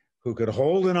could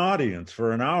hold an audience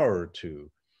for an hour or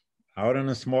two out in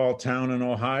a small town in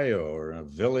Ohio or a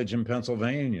village in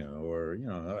Pennsylvania or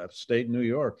upstate New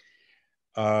York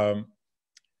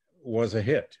was a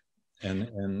hit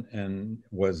and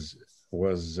was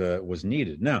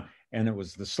needed. Now, and it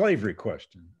was the slavery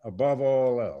question above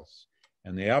all else,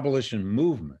 and the abolition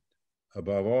movement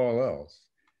above all else,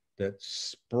 that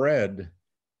spread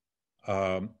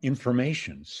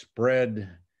information, spread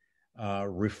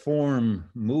reform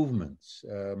movements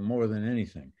more than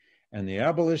anything. And the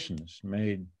abolitionists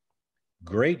made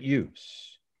great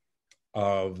use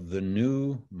of the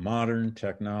new modern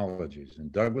technologies. And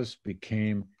Douglass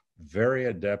became very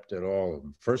adept at all of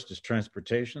them. First is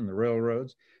transportation, the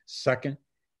railroads. Second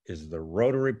is the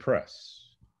rotary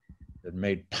press that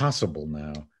made possible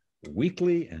now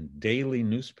weekly and daily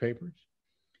newspapers.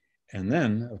 And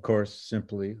then, of course,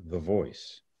 simply the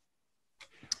voice.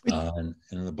 And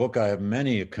in the book, I have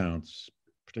many accounts,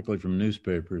 particularly from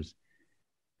newspapers,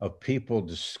 of people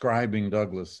describing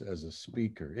Douglass as a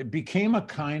speaker. It became a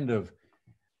kind of,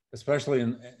 especially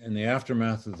in the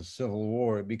aftermath of the Civil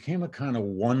War, it became a kind of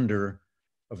wonder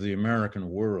of the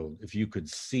American world. If you could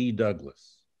see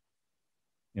Douglass,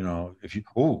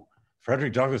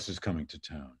 Frederick Douglass is coming to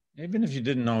town. Even if you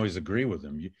didn't always agree with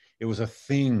him, it was a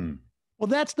thing. Well,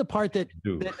 that's the part that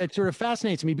sort of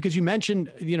fascinates me, because you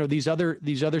mentioned, these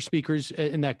other speakers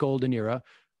in that golden era.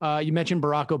 You mentioned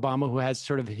Barack Obama, who has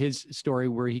sort of his story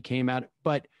where he came out,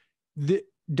 but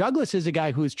Douglass is a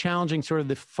guy who is challenging sort of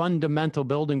the fundamental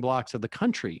building blocks of the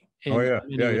country. Yeah.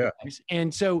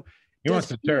 And so he wants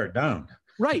to tear it down.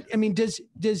 Right. I mean, does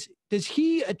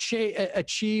he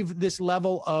achieve this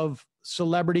level of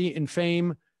celebrity and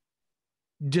fame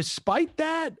despite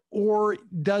that, or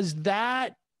is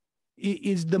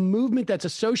the movement that's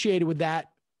associated with that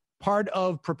part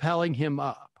of propelling him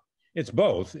up? It's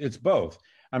both.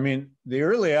 I mean, the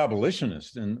early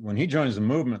abolitionists, and when he joins the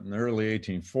movement in the early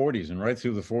 1840s and right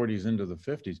through the 40s into the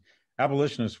 50s,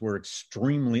 abolitionists were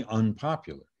extremely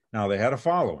unpopular. Now, they had a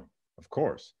following, of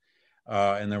course,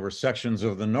 and there were sections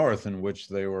of the North in which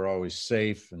they were always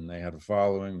safe and they had a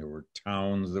following. There were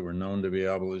towns that were known to be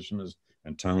abolitionists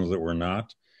and towns that were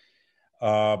not,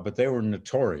 but they were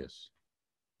notorious.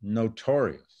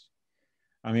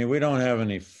 I mean, we don't have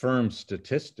any firm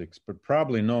statistics, but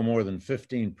probably no more than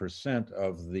 15%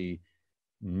 of the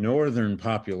northern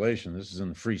population, this is in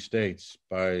the Free States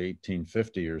by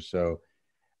 1850 or so,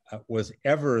 was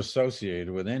ever associated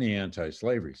with any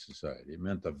anti-slavery society. It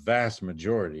meant the vast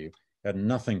majority had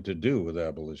nothing to do with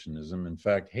abolitionism, in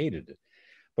fact, hated it.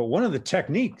 But one of the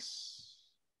techniques,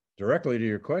 directly to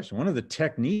your question, one of the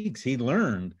techniques he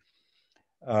learned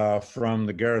from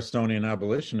the Garristonian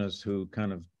abolitionists who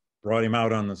kind of brought him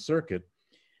out on the circuit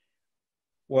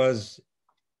was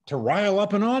to rile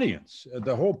up an audience.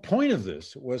 The whole point of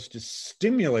this was to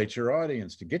stimulate your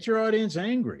audience, to get your audience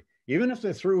angry. Even if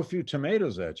they threw a few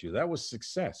tomatoes at you, that was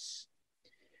success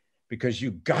because you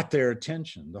got their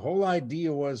attention. The whole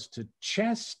idea was to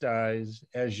chastise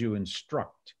as you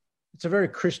instruct. It's a very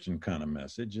Christian kind of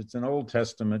message. It's an Old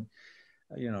Testament,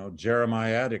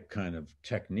 Jeremiatic kind of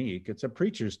technique. It's a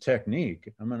preacher's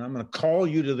technique. I'm going to call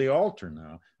you to the altar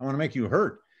now. I'm going to make you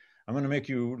hurt. I'm going to make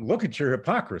you look at your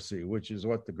hypocrisy, which is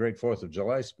what the great 4th of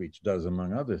July speech does,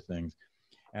 among other things.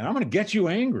 And I'm going to get you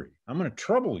angry. I'm going to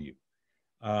trouble you.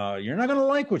 You're not going to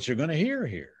like what you're going to hear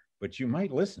here, but you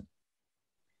might listen.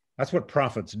 That's what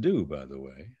prophets do, by the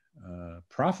way.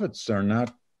 Prophets are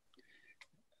not,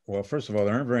 well, first of all,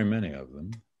 there aren't very many of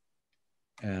them.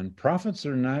 And prophets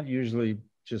are not usually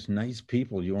just nice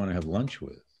people you want to have lunch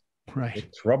with. Right. They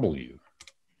trouble you.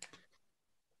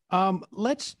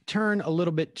 Let's turn a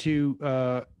little bit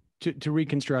to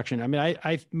Reconstruction. I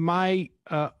mean, my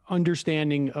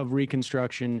understanding of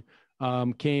Reconstruction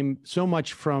came so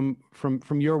much from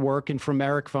your work and from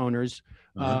Eric Foner's,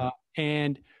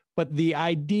 but the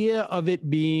idea of it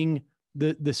being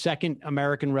the second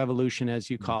American Revolution,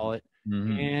 as you call it,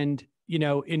 and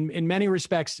in many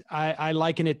respects, I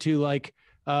liken it to like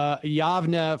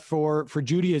Yavne for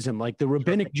Judaism, like the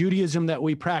rabbinic Judaism that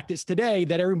we practice today,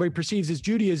 that everybody perceives as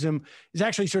Judaism, is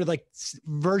actually sort of like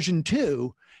version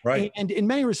 2. Right. And in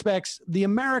many respects, the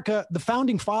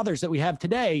founding fathers that we have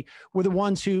today were the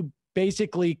ones who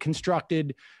basically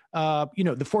constructed, the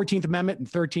 14th Amendment and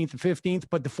 13th and 15th,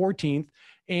 but the 14th.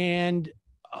 And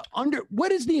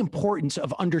what is the importance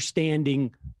of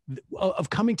understanding, of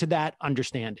coming to that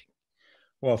understanding?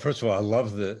 Well, first of all, I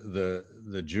love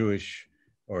the Jewish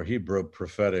or Hebrew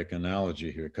prophetic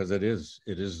analogy here, because it is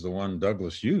the one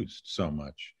Douglass used so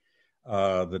much.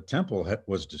 The temple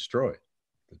was destroyed.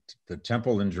 The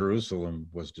temple in Jerusalem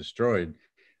was destroyed,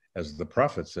 as the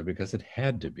prophet said, because it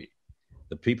had to be.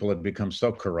 The people had become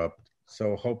so corrupt,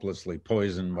 so hopelessly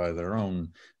poisoned by their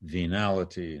own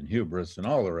venality and hubris and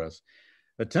all the rest.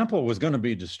 The temple was going to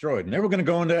be destroyed, and they were going to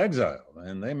go into exile,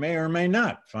 and they may or may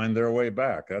not find their way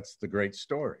back. That's the great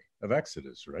story of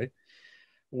Exodus, right?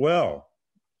 Well,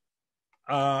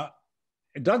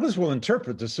 Douglass will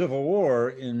interpret the Civil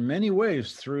War in many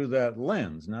ways through that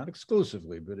lens, not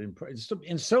exclusively, but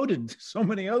and so did so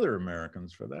many other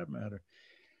Americans, for that matter.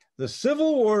 The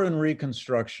Civil War and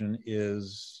Reconstruction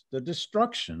is the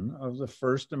destruction of the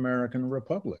first American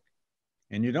Republic.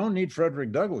 And you don't need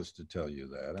Frederick Douglass to tell you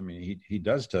that. I mean, he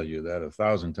does tell you that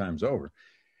 1,000 times over.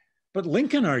 But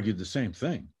Lincoln argued the same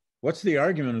thing. What's the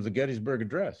argument of the Gettysburg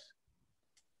Address?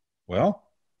 Well,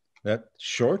 that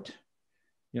short,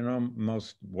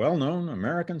 most well-known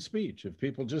American speech, if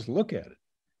people just look at it,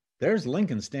 there's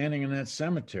Lincoln standing in that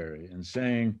cemetery and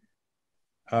saying,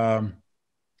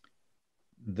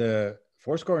 the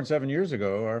 7 years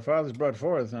ago, our fathers brought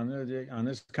forth on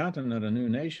this continent a new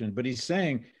nation, but he's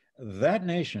saying that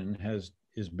nation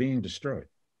is being destroyed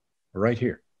right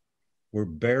here. We're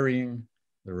burying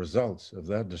the results of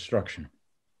that destruction,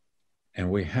 and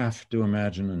we have to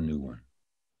imagine a new one.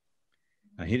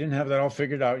 Now, he didn't have that all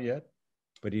figured out yet,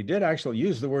 but he did actually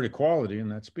use the word equality in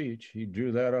that speech. He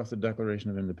drew that off the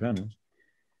Declaration of Independence.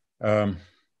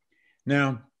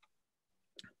 Now,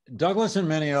 Douglass and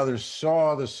many others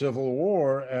saw the Civil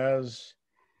War as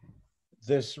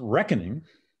this reckoning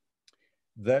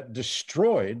that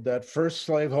destroyed that first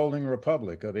slaveholding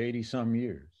republic of 80 some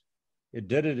years. It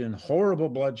did it in horrible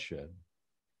bloodshed,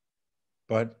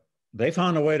 but they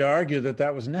found a way to argue that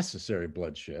that was necessary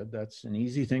bloodshed. That's an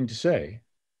easy thing to say,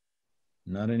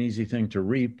 not an easy thing to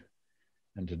reap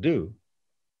and to do.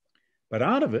 But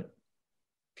out of it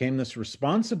came this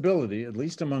responsibility, at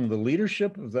least among the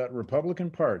leadership of that Republican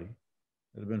Party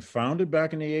that had been founded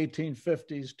back in the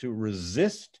 1850s, to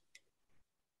resist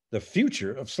the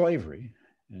future of slavery.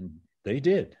 And they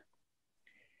did.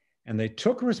 And they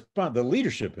took the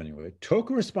leadership anyway, took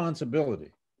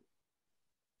responsibility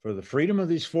for the freedom of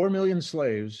these 4 million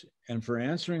slaves and for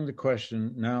answering the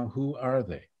question, now, who are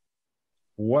they?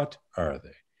 What are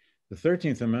they? The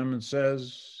 13th Amendment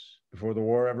says, before the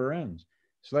war ever ends,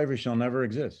 slavery shall never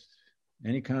exist.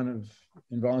 Any kind of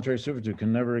involuntary servitude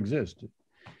can never exist.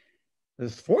 The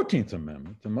 14th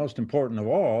Amendment, the most important of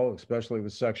all, especially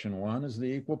with Section 1, is the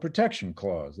Equal Protection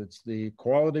Clause. It's the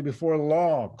Equality Before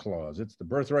Law Clause. It's the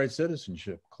Birthright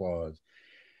Citizenship Clause.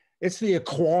 It's the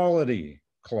Equality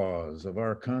Clause of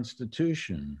our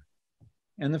Constitution.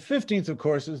 And the 15th, of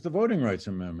course, is the Voting Rights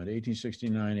Amendment,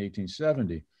 1869,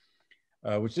 1870,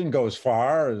 which didn't go as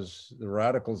far as the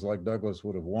radicals like Douglass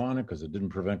would have wanted because it didn't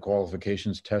prevent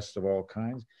qualifications tests of all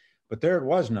kinds. But there it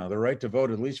was now, the right to vote,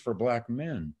 at least for Black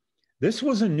men. This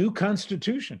was a new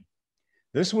constitution.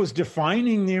 This was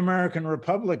defining the American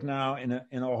Republic now in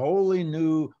a wholly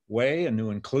new way, a new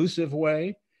inclusive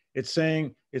way. It's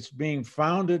saying it's being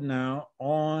founded now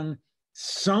on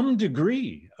some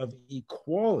degree of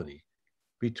equality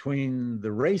between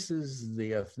the races,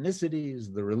 the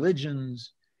ethnicities, the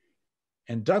religions.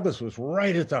 And Douglass was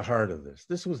right at the heart of this.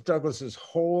 This was Douglass's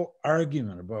whole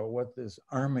argument about what this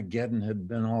Armageddon had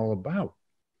been all about.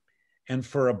 And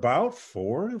for about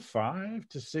 4 to 5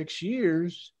 to 6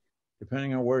 years,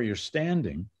 depending on where you're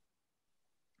standing,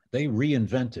 they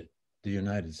reinvented the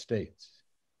United States.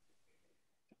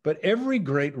 But every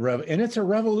great and it's a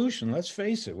revolution, let's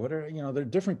face it. There are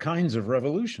different kinds of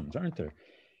revolutions, aren't there?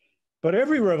 But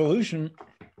every revolution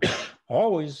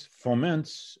always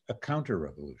foments a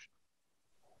counter-revolution.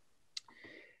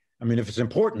 I mean, if it's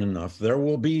important enough, there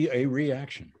will be a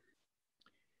reaction.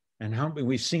 And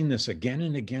we've seen this again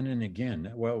and again and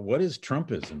again. Well, what is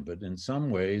Trumpism? But in some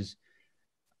ways,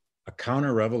 a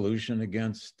counter-revolution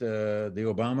against the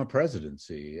Obama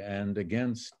presidency and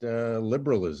against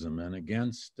liberalism and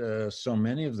against so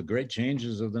many of the great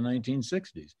changes of the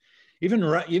 1960s. Even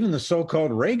the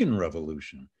so-called Reagan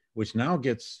Revolution, which now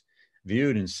gets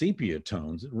viewed in sepia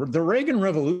tones. The Reagan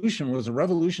Revolution was a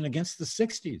revolution against the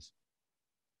 60s.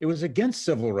 It was against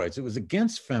civil rights. It was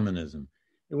against feminism.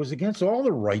 It was against all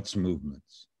the rights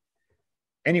movements.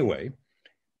 Anyway,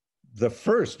 the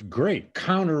first great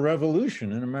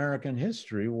counter-revolution in American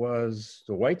history was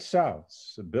the White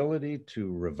South's ability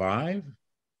to revive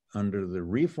under the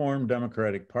reformed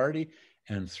Democratic Party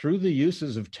and through the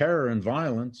uses of terror and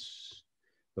violence,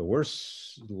 the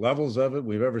worst levels of it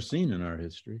we've ever seen in our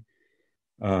history.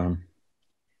 The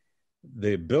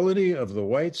ability of the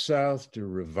White South to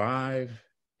revive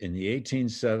in the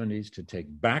 1870s, to take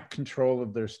back control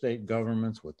of their state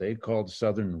governments, what they called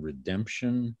Southern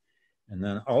redemption, and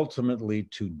then ultimately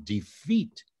to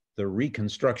defeat the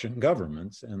Reconstruction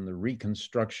governments and the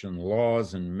Reconstruction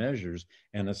laws and measures,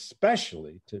 and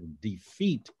especially to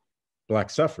defeat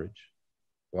Black suffrage,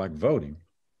 Black voting,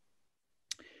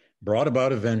 brought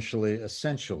about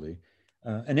essentially,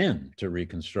 an end to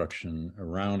Reconstruction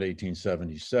around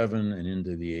 1877 and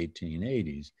into the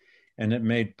 1880s. And it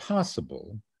made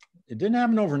possible, it didn't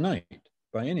happen overnight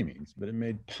by any means, but it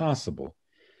made possible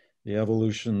the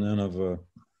evolution then of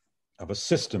a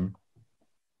system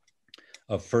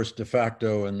of first de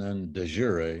facto and then de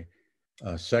jure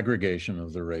segregation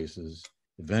of the races,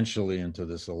 eventually into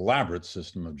this elaborate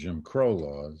system of Jim Crow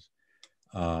laws,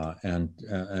 and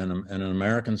an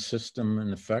American system,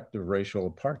 in effect, of racial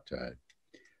apartheid.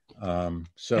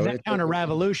 So and that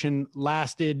counter-revolution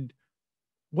lasted,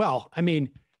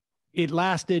 it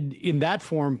lasted in that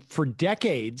form for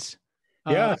decades.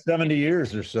 70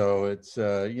 years or so. It's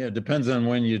it depends on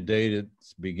when you date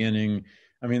its beginning.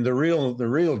 I mean, the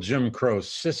real Jim Crow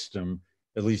system,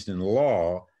 at least in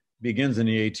law, begins in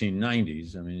the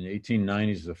 1890s. I mean, the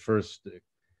 1890s is the first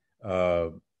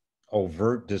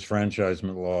overt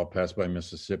disfranchisement law passed by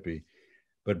Mississippi.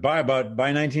 But by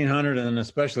 1900, and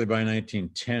especially by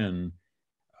 1910,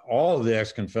 all of the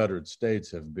ex-Confederate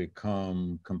states have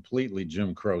become completely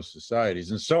Jim Crow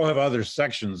societies, and so have other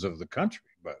sections of the country,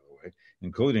 by the way,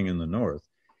 including in the North.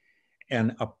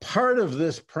 And a part of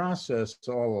this process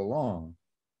all along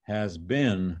has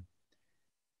been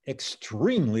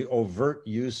extremely overt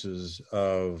uses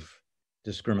of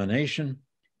discrimination,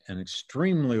 and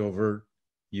extremely overt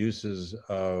uses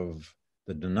of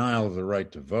the denial of the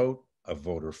right to vote, of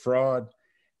voter fraud,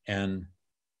 and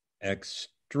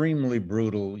extremely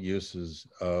brutal uses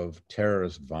of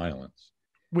terrorist violence.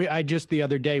 The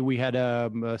other day we had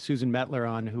Susan Mettler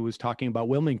on who was talking about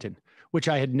Wilmington, which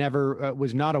I had never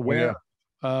was not aware,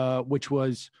 which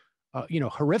was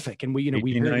horrific. And we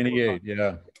 1898,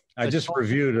 yeah. I just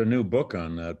reviewed a new book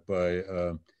on that by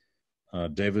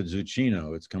David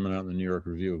Zucchino. It's coming out in the New York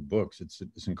Review of Books.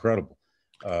 It's incredible.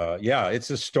 It's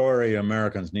a story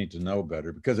Americans need to know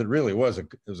better, because it really was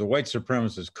a white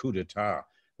supremacist coup d'etat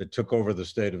that took over the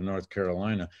state of North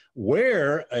Carolina,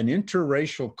 where an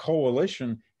interracial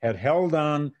coalition had held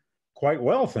on quite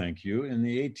well, thank you, in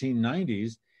the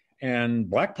 1890s. And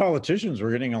black politicians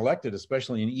were getting elected,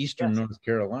 especially in eastern North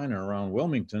Carolina around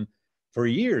Wilmington, for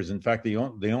years. In fact, the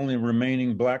only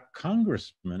remaining black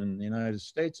congressman in the United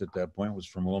States at that point was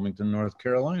from Wilmington, North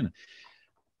Carolina.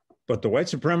 But the white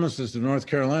supremacists of North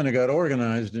Carolina got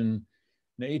organized in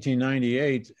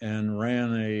 1898 and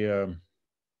ran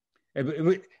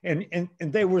and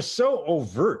they were so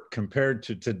overt compared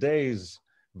to today's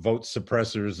vote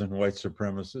suppressors and white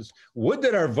supremacists. Would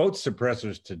that our vote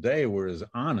suppressors today were as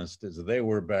honest as they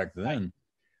were back then.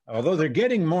 Although they're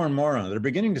getting more and more on it. They're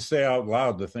beginning to say out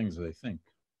loud the things they think.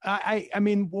 I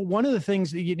mean, one of the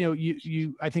things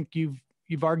that I think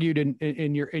you've argued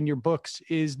in your books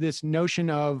is this notion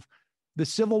of the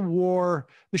Civil War,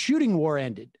 the shooting war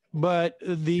ended, but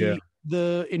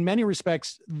in many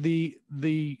respects the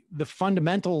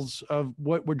fundamentals of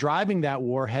what were driving that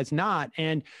war has not.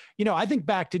 And I think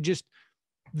back to just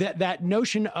that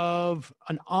notion of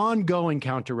an ongoing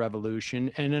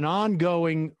counter-revolution and an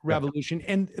ongoing revolution,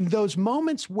 and those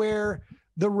moments where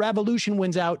the revolution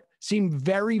wins out seem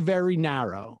very, very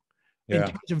narrow in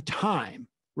terms of time,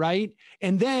 right?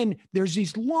 And then there's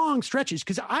these long stretches,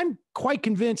 because I'm quite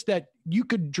convinced that you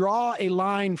could draw a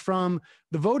line from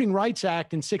the Voting Rights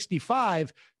Act in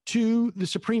 1965 to the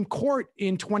Supreme Court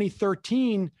in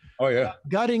 2013,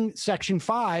 gutting Section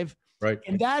 5. Right.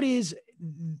 And that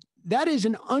is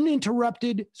an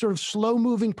uninterrupted sort of slow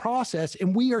moving process.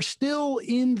 And we are still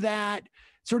in that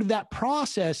sort of that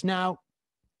process now.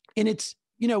 And it's,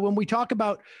 when we talk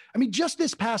about, just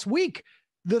this past week,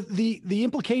 the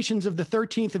implications of the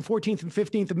 13th and 14th and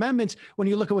 15th Amendments, when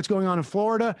you look at what's going on in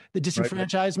Florida, the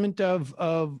disenfranchisement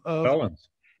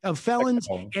of felons,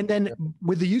 and then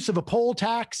with the use of a poll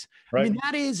tax. Right.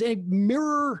 That is a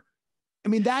mirror.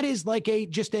 That is like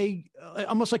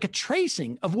almost like a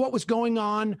tracing of what was going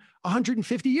on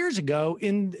 150 years ago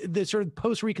in the sort of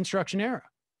post-Reconstruction era.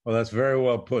 Well, that's very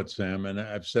well put, Sam. And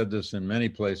I've said this in many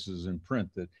places in print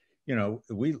that,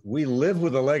 we live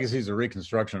with the legacies of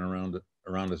Reconstruction around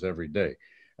us every day.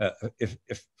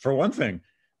 If for one thing,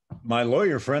 my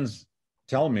lawyer friends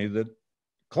tell me that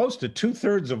close to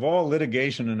 2/3 of all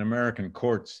litigation in American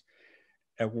courts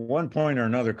at one point or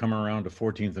another come around to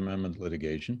 14th Amendment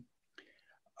litigation.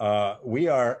 We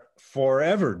are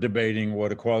forever debating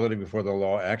what equality before the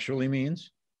law actually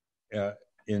means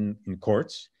in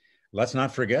courts. Let's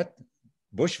not forget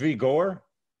Bush v. Gore,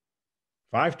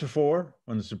 5-4,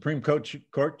 when the Supreme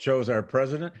Court chose our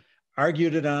president,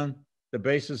 argued it on the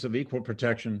basis of equal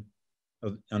protection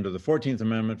under the 14th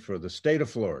Amendment for the state of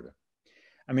Florida.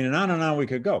 And on we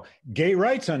could go. Gay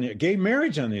marriage,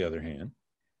 on the other hand,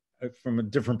 from a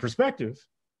different perspective,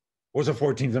 was a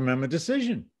 14th Amendment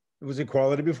decision. It was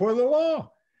equality before the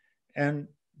law. And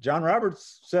John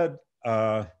Roberts said,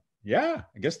 I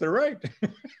guess they're right.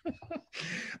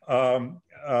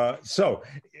 So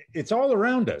it's all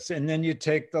around us. And then you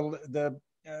take the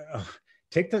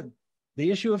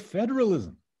issue of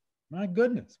federalism. My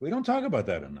goodness, we don't talk about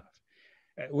that enough.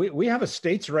 We have a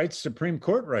states' rights Supreme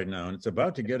Court right now, and it's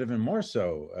about to get even more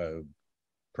so,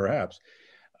 perhaps.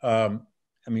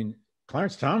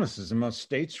 Clarence Thomas is the most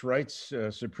states' rights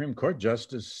Supreme Court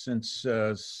justice since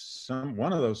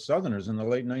one of those Southerners in the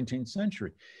late 19th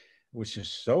century, which is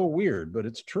so weird, but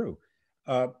it's true.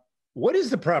 What is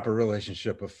the proper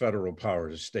relationship of federal power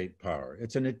to state power?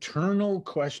 It's an eternal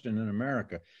question in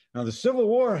America. Now, the Civil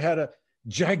War had a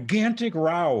gigantic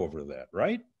row over that,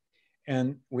 right?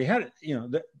 And we had,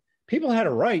 people had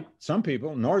a right, some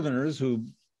people, Northerners who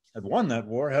had won that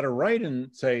war, had a right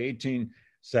in, say,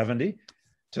 1870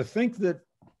 to think that,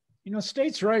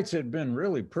 states' rights had been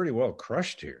really pretty well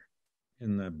crushed here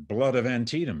in the blood of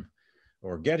Antietam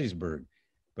or Gettysburg.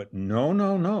 But no,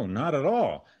 not at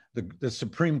all. The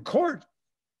Supreme Court,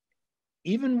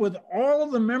 even with all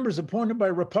of the members appointed by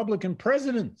Republican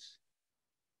presidents,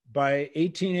 by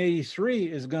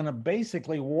 1883 is going to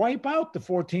basically wipe out the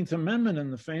 14th Amendment in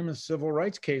the famous civil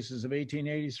rights cases of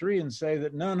 1883 and say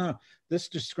that, no, this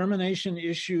discrimination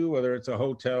issue, whether it's a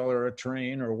hotel or a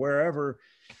train or wherever,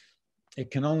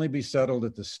 it can only be settled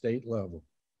at the state level.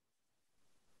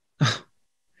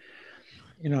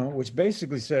 Which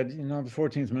basically said, the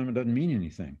 14th Amendment doesn't mean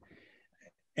anything.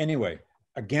 Anyway,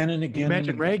 again and again. You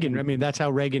mentioned Reagan. I mean, that's how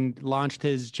Reagan launched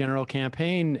his general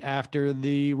campaign after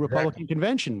the Republican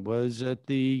convention, was at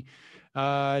the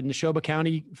Neshoba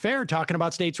County Fair talking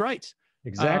about states' rights.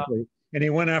 Exactly. And he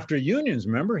went after unions.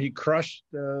 Remember, he crushed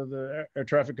the air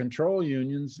traffic control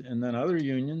unions and then other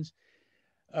unions.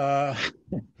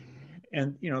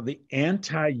 And, the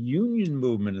anti-union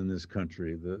movement in this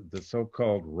country, the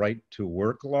so-called right to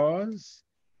work laws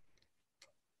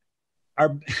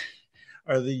are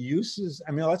the uses.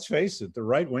 I mean, let's face it, the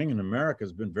right wing in America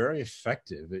has been very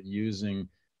effective at using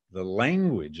the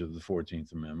language of the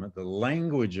 14th Amendment, the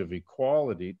language of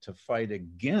equality, to fight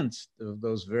against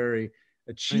those very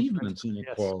achievements in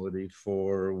equality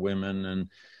for women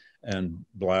and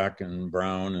Black and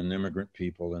brown and immigrant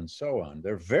people and so on.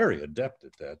 They're very adept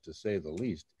at that, to say the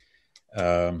least.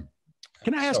 Can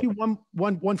I ask you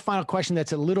one final question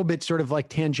that's a little bit sort of like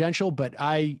tangential, but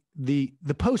the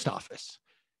post office,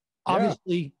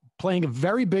 obviously playing a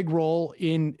very big role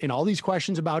in all these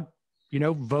questions about,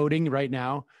 voting right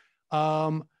now.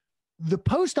 The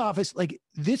post office, like,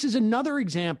 this is another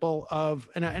example of,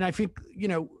 and I think,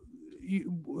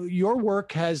 your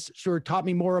work has sort of taught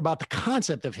me more about the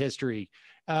concept of history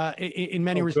in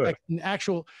many respects.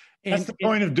 That's the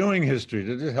point of doing history,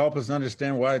 to just help us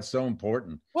understand why it's so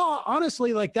important. Well,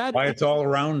 honestly, like that, why it's all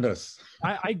around us.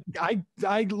 I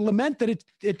lament that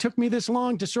it took me this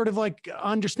long to sort of like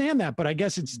understand that, but I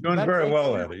guess it's doing very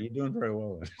well at it. You're doing very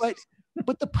well at it.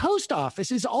 But the post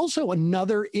office is also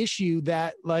another issue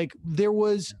that, like, there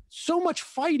was so much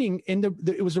fighting, and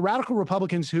it was the radical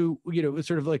Republicans who,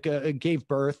 sort of like gave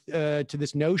birth to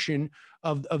this notion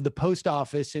of the post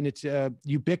office and its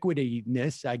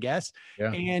ubiquityness, I guess.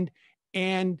 Yeah.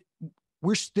 And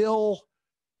we're still,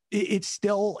 it's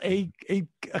still a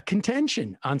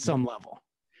contention on some level.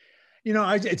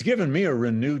 It's given me a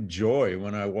renewed joy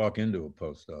when I walk into a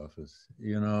post office.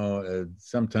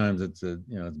 Sometimes it's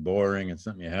it's boring. It's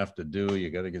something you have to do.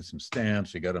 You got to get some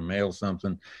stamps. You got to mail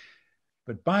something.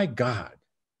 But by God,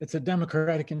 it's a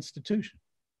democratic institution.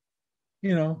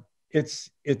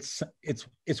 It's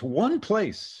one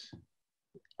place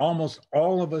almost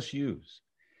all of us use.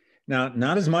 Now,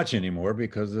 not as much anymore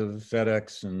because of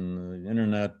FedEx and the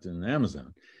internet and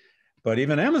Amazon. But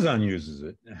even Amazon uses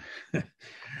it.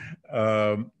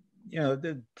 The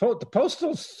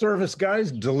postal service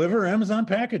guys deliver Amazon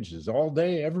packages all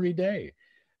day, every day.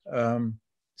 And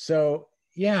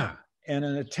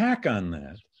an attack on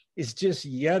that is just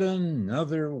yet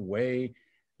another way.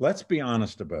 Let's be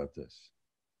honest about this.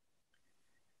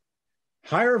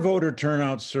 Higher voter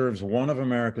turnout serves one of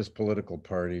America's political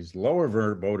parties. Lower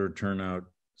voter turnout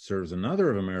serves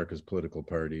another of America's political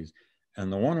parties. And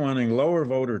the one wanting lower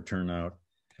voter turnout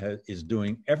is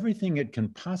doing everything it can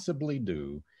possibly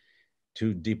do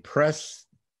to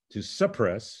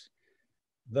suppress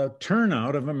the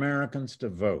turnout of Americans to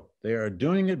vote. They are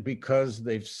doing it because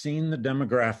they've seen the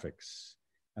demographics,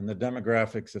 and the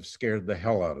demographics have scared the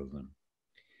hell out of them.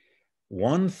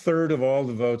 1/3 of all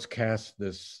the votes cast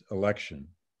this election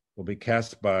will be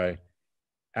cast by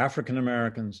African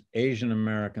Americans, Asian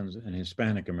Americans, and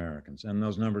Hispanic Americans. And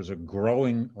those numbers are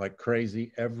growing like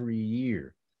crazy every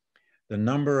year. The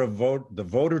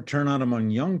voter turnout among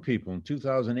young people in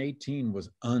 2018 was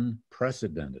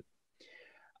unprecedented.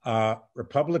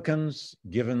 Republicans,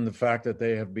 given the fact that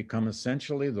they have become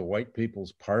essentially the white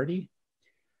people's party,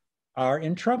 are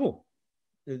in trouble.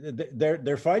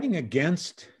 They're fighting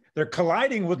against, they're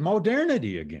colliding with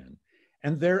modernity again.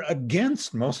 And they're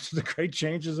against most of the great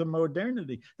changes of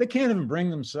modernity. They can't even bring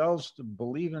themselves to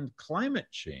believe in climate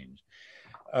change,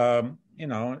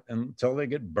 until they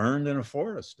get burned in a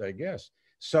forest, I guess.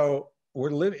 So we're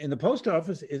living in the post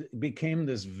office. It became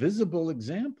this visible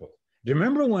example. Do you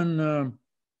remember when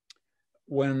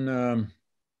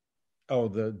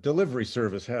the delivery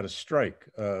service had a strike?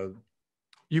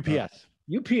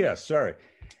 UPS, sorry.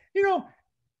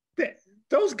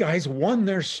 Those guys won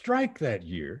their strike that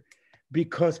year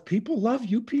because people love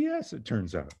UPS, it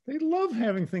turns out. They love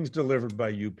having things delivered by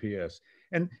UPS.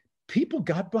 And people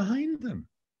got behind them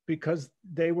because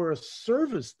they were a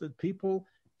service that people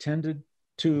tended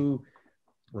to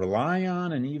rely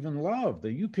on and even love.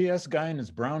 The UPS guy in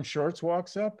his brown shorts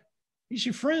walks up, he's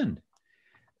your friend.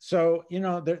 So,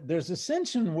 there's a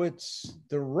sense in which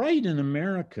the right in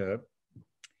America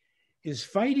is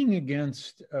fighting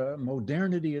against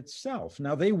modernity itself.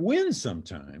 Now, they win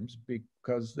sometimes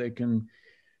because they can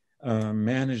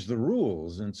manage the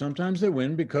rules, and sometimes they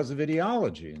win because of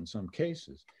ideology in some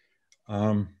cases.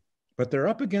 But they're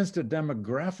up against a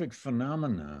demographic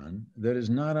phenomenon that is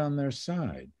not on their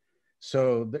side.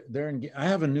 So I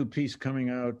have a new piece coming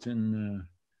out in,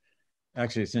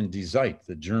 actually it's in Die Zeit,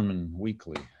 the German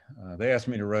weekly. They asked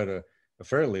me to write a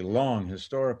fairly long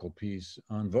historical piece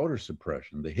on voter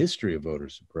suppression, the history of voter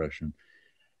suppression.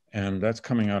 And that's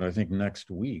coming out, I think,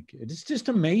 next week. It's just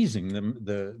amazing,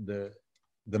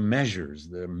 the measures,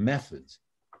 the methods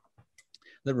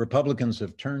that Republicans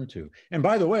have turned to. And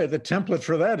by the way, the template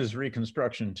for that is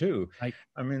Reconstruction too.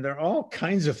 I mean, there are all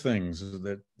kinds of things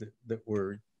that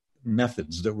were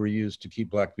methods that were used to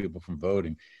keep Black people from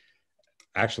voting.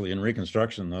 Actually, in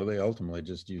Reconstruction, though, they ultimately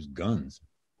just used guns.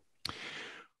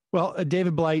 Well,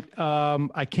 David Blight,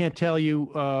 I can't tell you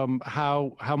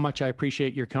how much I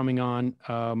appreciate your coming on.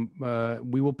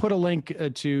 We will put a link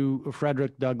to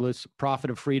Frederick Douglass,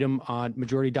 Prophet of Freedom, on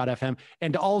majority.fm,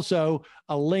 and also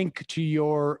a link to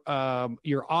your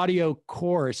audio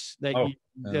course that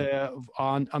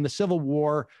on the Civil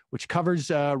War, which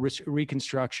covers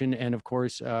Reconstruction and, of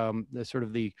course, the sort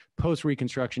of the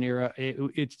post-Reconstruction era.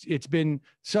 It's been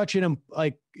such an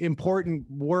important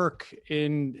work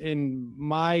in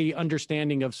my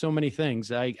understanding of so many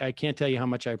things. I can't tell you how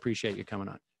much I appreciate you coming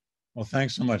on. Well,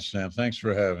 thanks so much, Sam. Thanks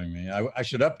for having me. I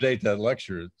should update that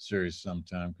lecture series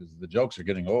sometime because the jokes are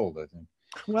getting old, I think.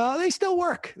 Well, they still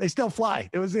work. They still fly.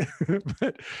 It was,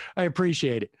 but I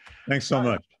appreciate it. Thanks so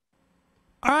much.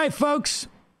 All right, folks.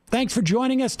 Thanks for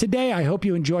joining us today. I hope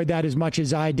you enjoyed that as much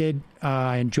as I did.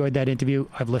 I enjoyed that interview.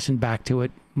 I've listened back to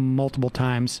it multiple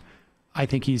times. I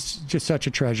think he's just such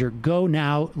a treasure. Go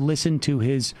now, listen to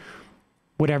his,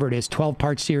 whatever it is,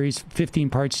 12-part series,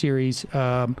 15-part series,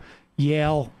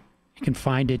 Yale. You can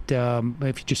find it.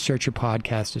 If you just search your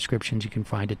podcast descriptions, you can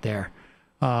find it there.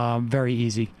 Very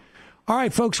easy. All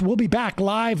right, folks, we'll be back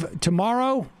live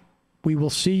tomorrow. We will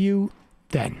see you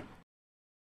then.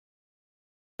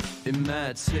 It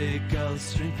might take all the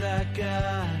strength I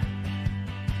got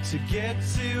to get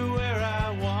to where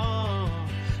I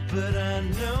want, but I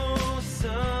know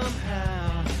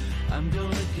somehow I'm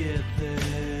gonna get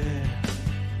there.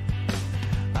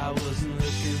 I wasn't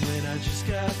looking when I just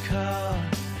got caught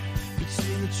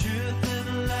between the truth and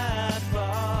the light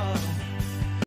bar.